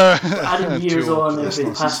 Adding years on, it's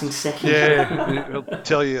been passing second. Yeah, I'll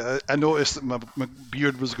tell you, I noticed that my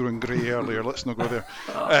beard was growing grey earlier. Let's not go there.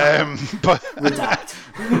 But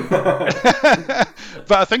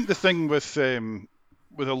I think the thing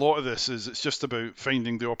with a lot of this is it's just about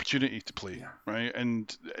finding the opportunity to play, right?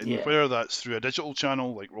 And whether that's through a digital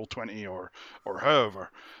channel like Roll20 or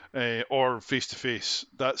however, or face to face,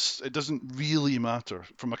 it doesn't really matter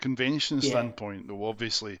from a convention standpoint. Though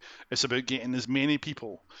obviously it's about getting as many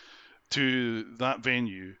people to that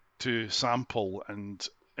venue to sample and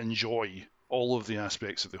enjoy all of the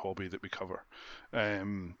aspects of the hobby that we cover.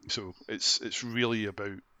 So it's really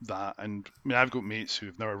about that. And I mean, I've got mates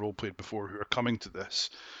who've never role played before who are coming to this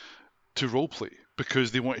to role play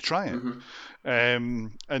because they want to try it.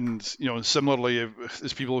 And similarly,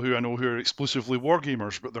 there's people who I know who are exclusively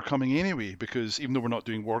wargamers, but they're coming anyway because even though we're not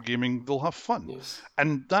doing wargaming, they'll have fun. Yes.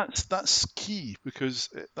 And that's key because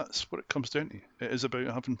that's what it comes down to. It is about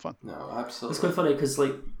having fun. No, absolutely. It's quite funny because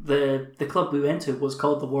like the club we went to was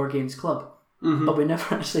called the War Games Club. But we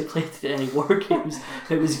never actually played any war games.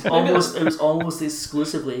 It was almost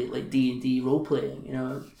exclusively like D&D role playing,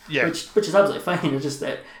 which is absolutely fine. It's just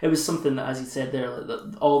that it was something that, as you said there,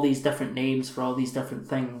 like all these different names for all these different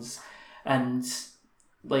things, and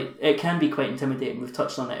like it can be quite intimidating. We've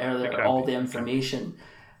touched on it earlier, all the information,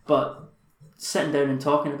 but sitting down and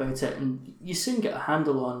talking about it, and you soon get a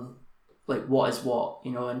handle on like what is what,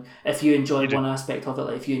 and if you enjoy one aspect of it,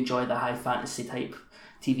 like if you enjoy the high fantasy type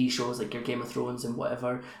TV shows like your Game of Thrones and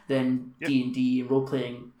whatever, then D&D and role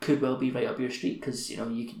playing could well be right up your street, because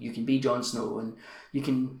you can be Jon Snow and you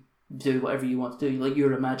can do whatever you want to do. Like,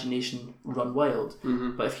 your imagination run wild.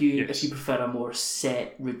 Mm-hmm. But if you prefer a more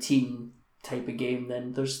set routine type of game,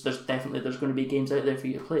 then there's going to be games out there for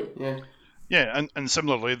you to play. Yeah, and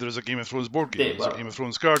similarly, there's a Game of Thrones board game, there's a Game of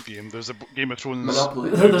Thrones card game, there's a Game of Thrones Monopoly.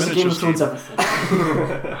 There's a Game of Thrones everything.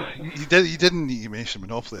 You didn't need to mention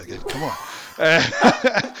Monopoly again. Come on.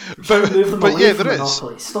 But yeah, there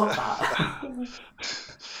Monopoly. is. Stop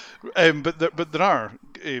that. But there are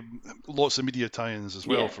lots of media tie-ins as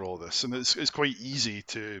well for all this, and it's quite easy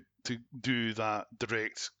to do that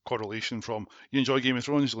direct correlation from you enjoy Game of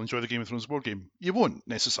Thrones, you'll enjoy the Game of Thrones board game. You won't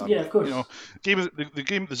necessarily. Yeah, of course.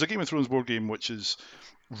 There's a Game of Thrones board game which is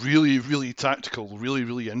really, really tactical, really,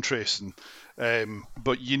 really interesting.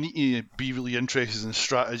 But you need to be really interested in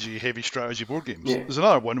heavy strategy board games. Yeah. There's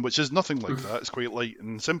another one which is nothing like that. It's quite light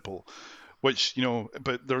and simple. Which,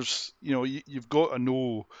 but there's, you've got to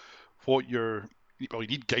know what you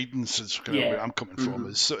need guidance, is kind of where I'm coming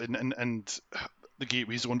from. And the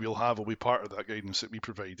Gateway Zone we'll have will be part of that guidance that we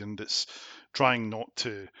provide. And it's trying not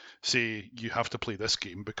to say you have to play this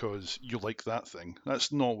game because you like that thing.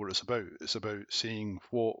 That's not what it's about. It's about seeing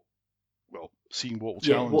what will challenge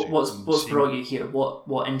you. What's brought you here?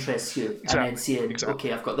 What interests you? Exactly, and then saying,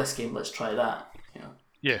 okay, I've got this game, let's try that.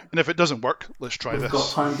 Yeah, and if it doesn't work, let's try this. We've got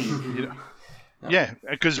plan B. Yeah,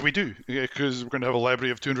 because we do. Because we're going to have a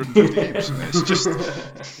library of 250 games. It's just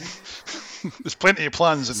there's plenty of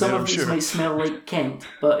plans in there, I'm sure. Some of these might smell like Kent,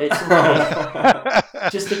 but it's okay.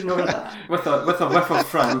 Just ignore that. With a whiff of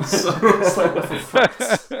France. Slight whiff of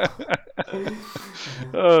France.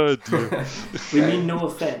 Oh dear. We mean no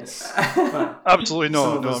offence. Absolutely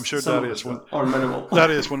not. No, I'm sure Darius won't. Or minimal.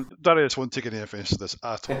 Darius won't take any offence to this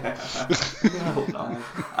at all. I hope not.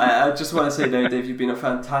 I just want to say now, Dave, you've been a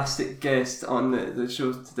fantastic guest on the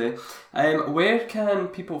show today. Where can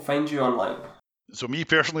people find you online? So me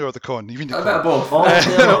personally or the con? You mean the con? A bit of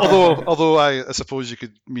both. Although I suppose you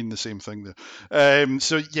could mean the same thing there.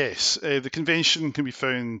 So yes, the convention can be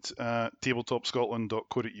found at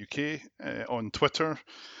tabletopscotland.co.uk, on Twitter,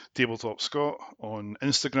 Tabletop Scott, on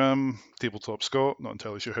Instagram, Tabletop Scott. Not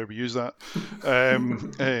entirely sure how we use that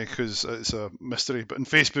because it's a mystery. But on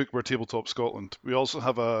Facebook, we're Tabletop Scotland. We also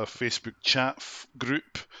have a Facebook chat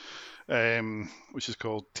group, which is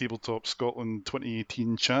called Tabletop Scotland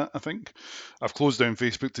 2018 Chat, I think. I've closed down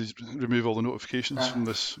Facebook to remove all the notifications from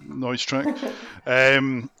this noise track.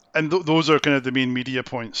 And those are kind of the main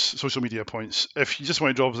social media points. If you just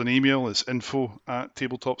want to drop us an email, it's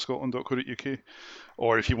info@tabletopscotland.co.uk.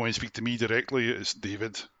 Or if you want to speak to me directly, it's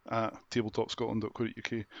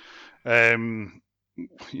david@tabletopscotland.co.uk.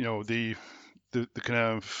 The kind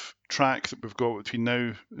of track that we've got between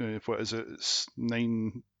now, what is it? It's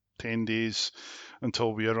 9-10 days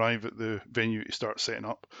until we arrive at the venue to start setting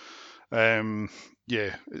up.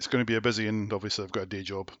 It's going to be a busy, and obviously I've got a day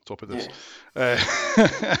job on top of this.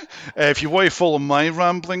 If you want to follow my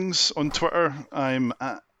ramblings on Twitter, I'm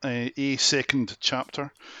at a second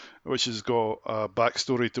chapter, which has got a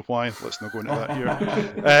backstory to why. Let's not go into that here.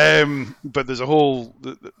 But there's a whole.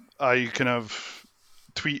 I kind of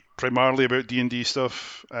tweet primarily about D&D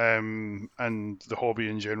stuff, and the hobby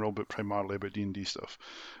in general, but primarily about D&D stuff.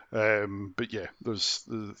 But yeah, there's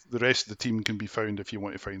the rest of the team can be found if you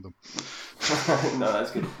want to find them. No,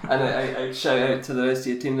 that's good. And I shout out to the rest of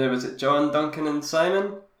your team there. Was it John, Duncan and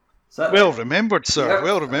Simon? Well remembered, sir. Yep.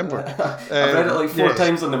 Well remembered. I've read it like 4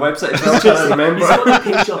 times on the website. He's got the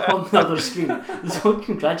page up on the other screen. So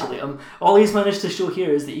congratulate him. All he's managed to show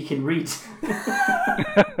here is that he can read.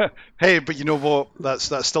 Hey, but you know what? That's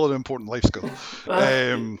still an important life skill.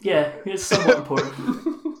 Yeah, it's somewhat important.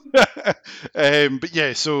 But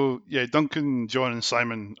yeah, so yeah, Duncan, John, and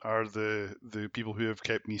Simon are the people who have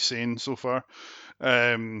kept me sane so far.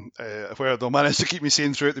 Where they'll manage to keep me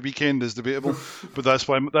sane throughout the weekend is debatable, but that's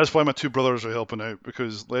why my 2 brothers are helping out,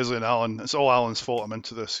 because Leslie and Alan, it's all Alan's fault I'm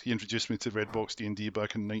into this. He introduced me to Redbox D&D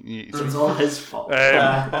back in 1983. It's all his fault.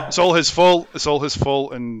 It's all his fault. It's all his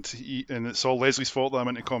fault, and it's all Leslie's fault that I'm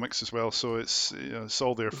into comics as well. So it's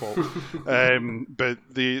all their fault. But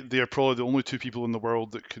they are probably the only 2 people in the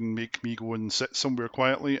world that can make me go and sit somewhere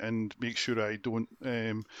quietly and make sure I don't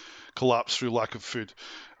collapse through lack of food.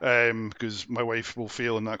 Because my wife will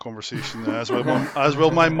fail in that conversation, as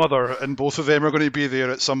will my mother, and both of them are going to be there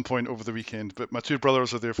at some point over the weekend. But my 2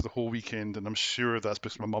 brothers are there for the whole weekend, and I'm sure that's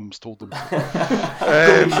because my mum's told them.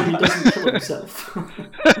 Sure he doesn't kill himself.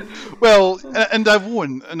 Well, and I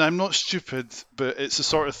won't, and I'm not stupid, but it's the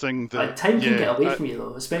sort of thing that time can get away from you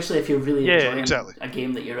though, especially if you're really enjoying a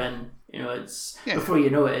game that you're in. It's before you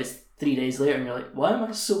know it, it's 3 days later and you're like, why am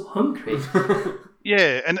I so hungry?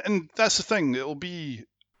 Yeah, and that's the thing. It'll be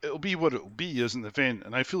what it'll be as an event,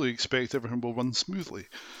 and I fully expect everything will run smoothly.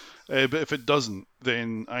 But if it doesn't,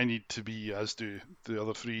 then I need to be, as do the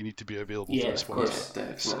other three, need to be available to respond.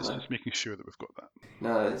 Definitely. It's just making sure that we've got that.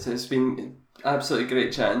 No, it's been absolutely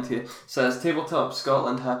great chatting to you. So it's Tabletop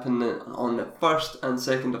Scotland happening on the 1st and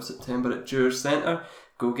 2nd of September at Dewars Centre.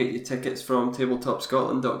 Go get your tickets from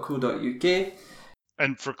tabletopscotland.co.uk.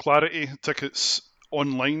 And for clarity, tickets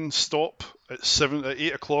online stop at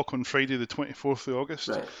 8 o'clock on Friday the 24th of August,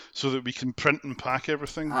 right, so that we can print and pack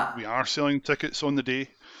everything. We are selling tickets on the day.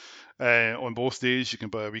 On both days, you can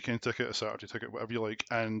buy a weekend ticket, a Saturday ticket, whatever you like,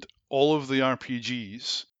 and all of the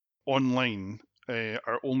RPGs online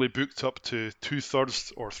are only booked up to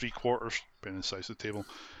 2/3 or 3/4, depending on the size of the table,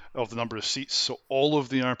 of the number of seats. So all of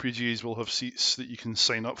the RPGs will have seats that you can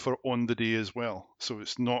sign up for on the day as well. So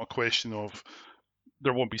it's not a question of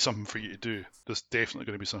there won't be something for you to do. There's definitely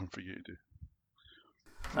going to be something for you to do.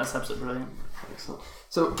 That's absolutely brilliant. Excellent.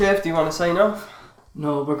 So, Kev, do you want to sign off?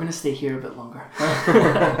 No, we're going to stay here a bit longer.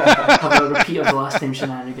 Have a repeat of the last time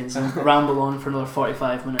shenanigans and ramble on for another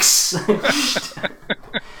 45 minutes.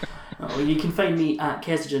 You can find me at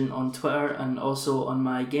Kezigen on Twitter and also on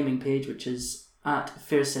my gaming page, which is at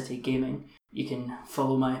Fair City Gaming. You can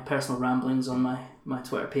follow my personal ramblings on my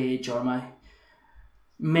Twitter page or my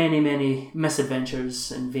many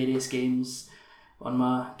misadventures in various games on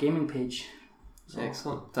my gaming page. So.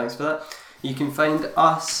 Excellent. Thanks for that. You can find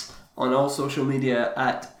us on all social media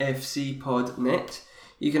at fcpodnet.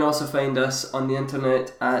 You can also find us on the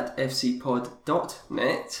internet at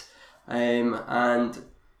fcpod.net, and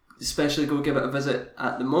especially go give it a visit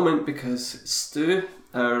at the moment because Stu,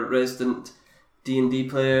 our resident D&D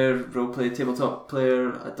player, roleplay tabletop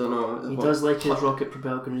player, I don't know. He does like his rocket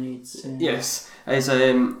propelled grenades. Yes, he's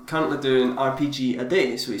currently doing RPG a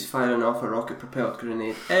day, so he's firing off a rocket propelled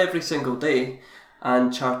grenade every single day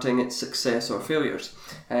and charting its success or failures.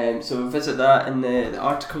 So visit that in the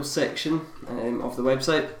articles section of the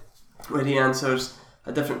website, where he answers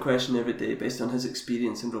a different question every day based on his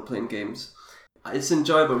experience in role-playing games. It's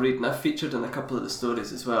enjoyable reading. I've featured in a couple of the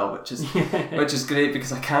stories as well, which is great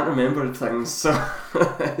because I can't remember things, so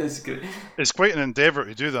it's great. It's quite an endeavour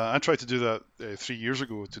to do that. I tried to do that 3 years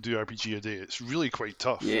ago, to do RPG a day. It's really quite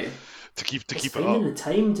tough. Yeah. To keep it up. Finding the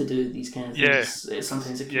time to do these kind of things. Yeah.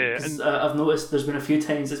 Sometimes I've noticed there's been a few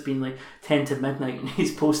times it's been like 10 to midnight and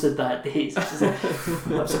he's posted that day. So it's like,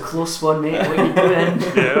 that was a close one, mate. What are you doing?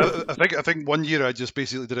 Yeah, I think 1 year I just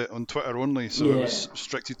basically did it on Twitter only, so I was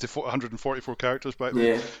restricted to 144 characters back then.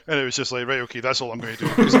 Yeah. And it was just like, right, okay, that's all I'm going to do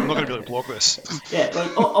because I'm not going to be able to blog this. Yeah,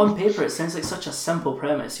 like on paper it sounds like such a simple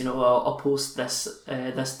premise. I'll post this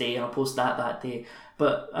this day and I'll post that day.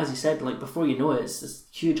 But as you said, like before you know it, it's this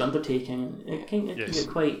huge undertaking. It can get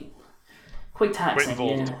quite taxing. Quite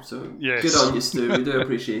involved. Yeah. So good on you, Stu. We do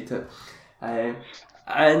appreciate it.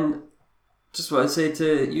 And just want to say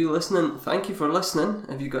to you listening, thank you for listening.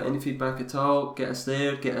 If you've got any feedback at all, get us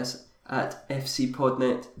there. Get us at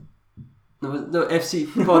fcpodnet. No,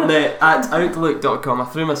 fcpodnet at outlook.com. I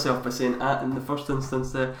threw myself by saying at in the first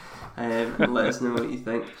instance there. And let us know what you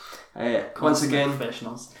think. Once again,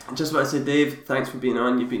 professionals. Just want to say, Dave, thanks for being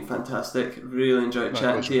on. You've been fantastic. Really enjoyed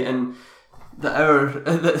chatting to you. And the hour,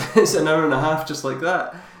 it's an hour and a half just like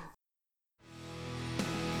that.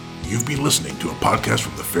 You've been listening to a podcast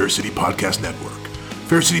from the Fair City Podcast Network.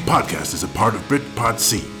 Fair City Podcast is a part of BritPod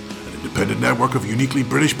Scene, an independent network of uniquely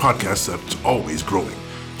British podcasts that's always growing.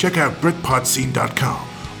 Check out BritPodScene.com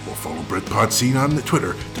or follow BritPod Scene on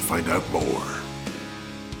Twitter to find out more.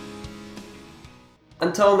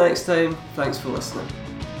 Until next time, thanks for listening.